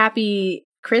 Happy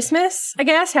Christmas, I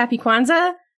guess. Happy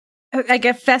Kwanzaa. I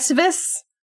guess Festivus.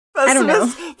 I don't know.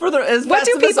 What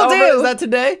do people over? do? Is that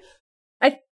today?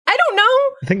 I don't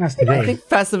know. I think that's today. I think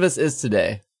Festivus is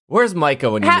today. Where's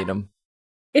Micah when you need him?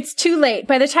 It's too late.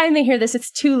 By the time they hear this, it's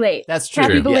too late. That's true.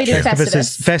 Happy belated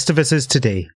Festivus. Festivus is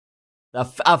today. A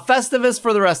Festivus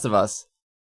for the rest of us.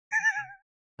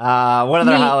 What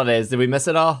other holidays? Did we miss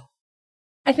it all?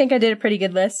 I think I did a pretty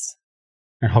good list.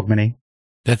 And Hogmanay.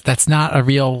 That's not a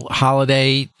real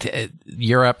holiday.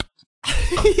 Europe.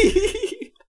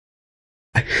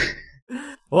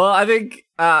 Well, I think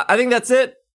that's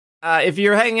it. If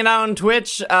you're hanging out on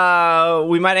Twitch,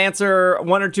 we might answer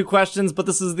 1 or 2 questions, but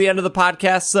this is the end of the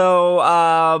podcast. So,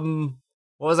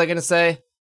 what was I going to say?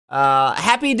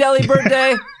 Happy Delibird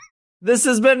Day. This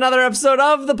has been another episode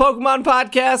of the Pokemon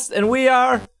Podcast, and we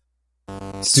are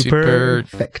super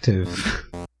effective.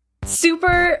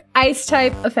 Super ice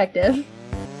type effective.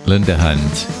 Linda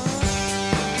Hunt.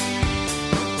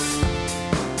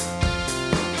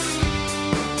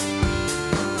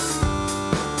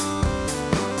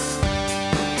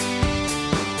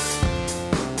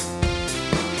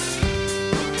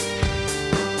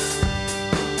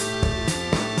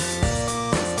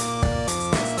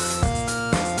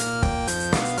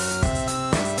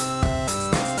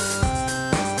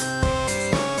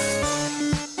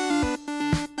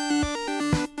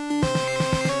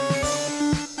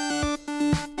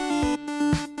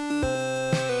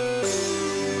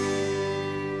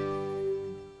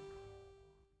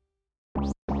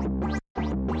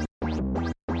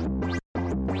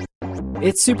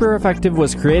 It's Super Effective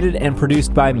was created and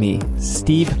produced by me,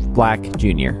 Steve Black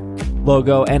Jr.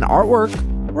 Logo and artwork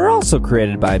were also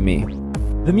created by me.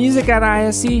 The music on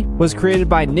ISE was created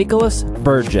by Nicholas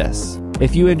Burgess.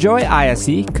 If you enjoy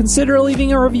ISE, consider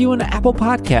leaving a review in Apple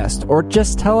Podcast or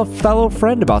just tell a fellow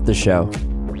friend about the show.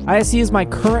 ISE is my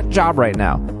current job right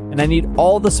now, and I need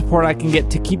all the support I can get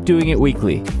to keep doing it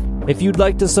weekly. If you'd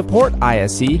like to support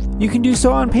ISE, you can do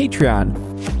so on Patreon.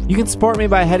 You can support me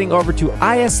by heading over to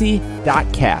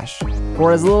ise.cash.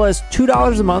 For as little as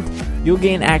 $2 a month, you'll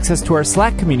gain access to our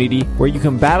Slack community where you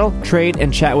can battle, trade,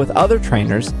 and chat with other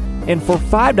trainers. And for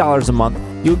 $5 a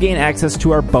month, you'll gain access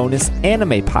to our bonus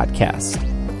anime podcast.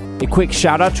 A quick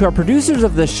shout out to our producers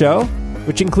of this show,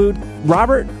 which include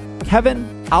Robert,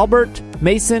 Kevin, Albert,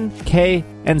 Mason, Kay,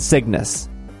 and Cygnus.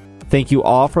 Thank you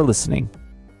all for listening.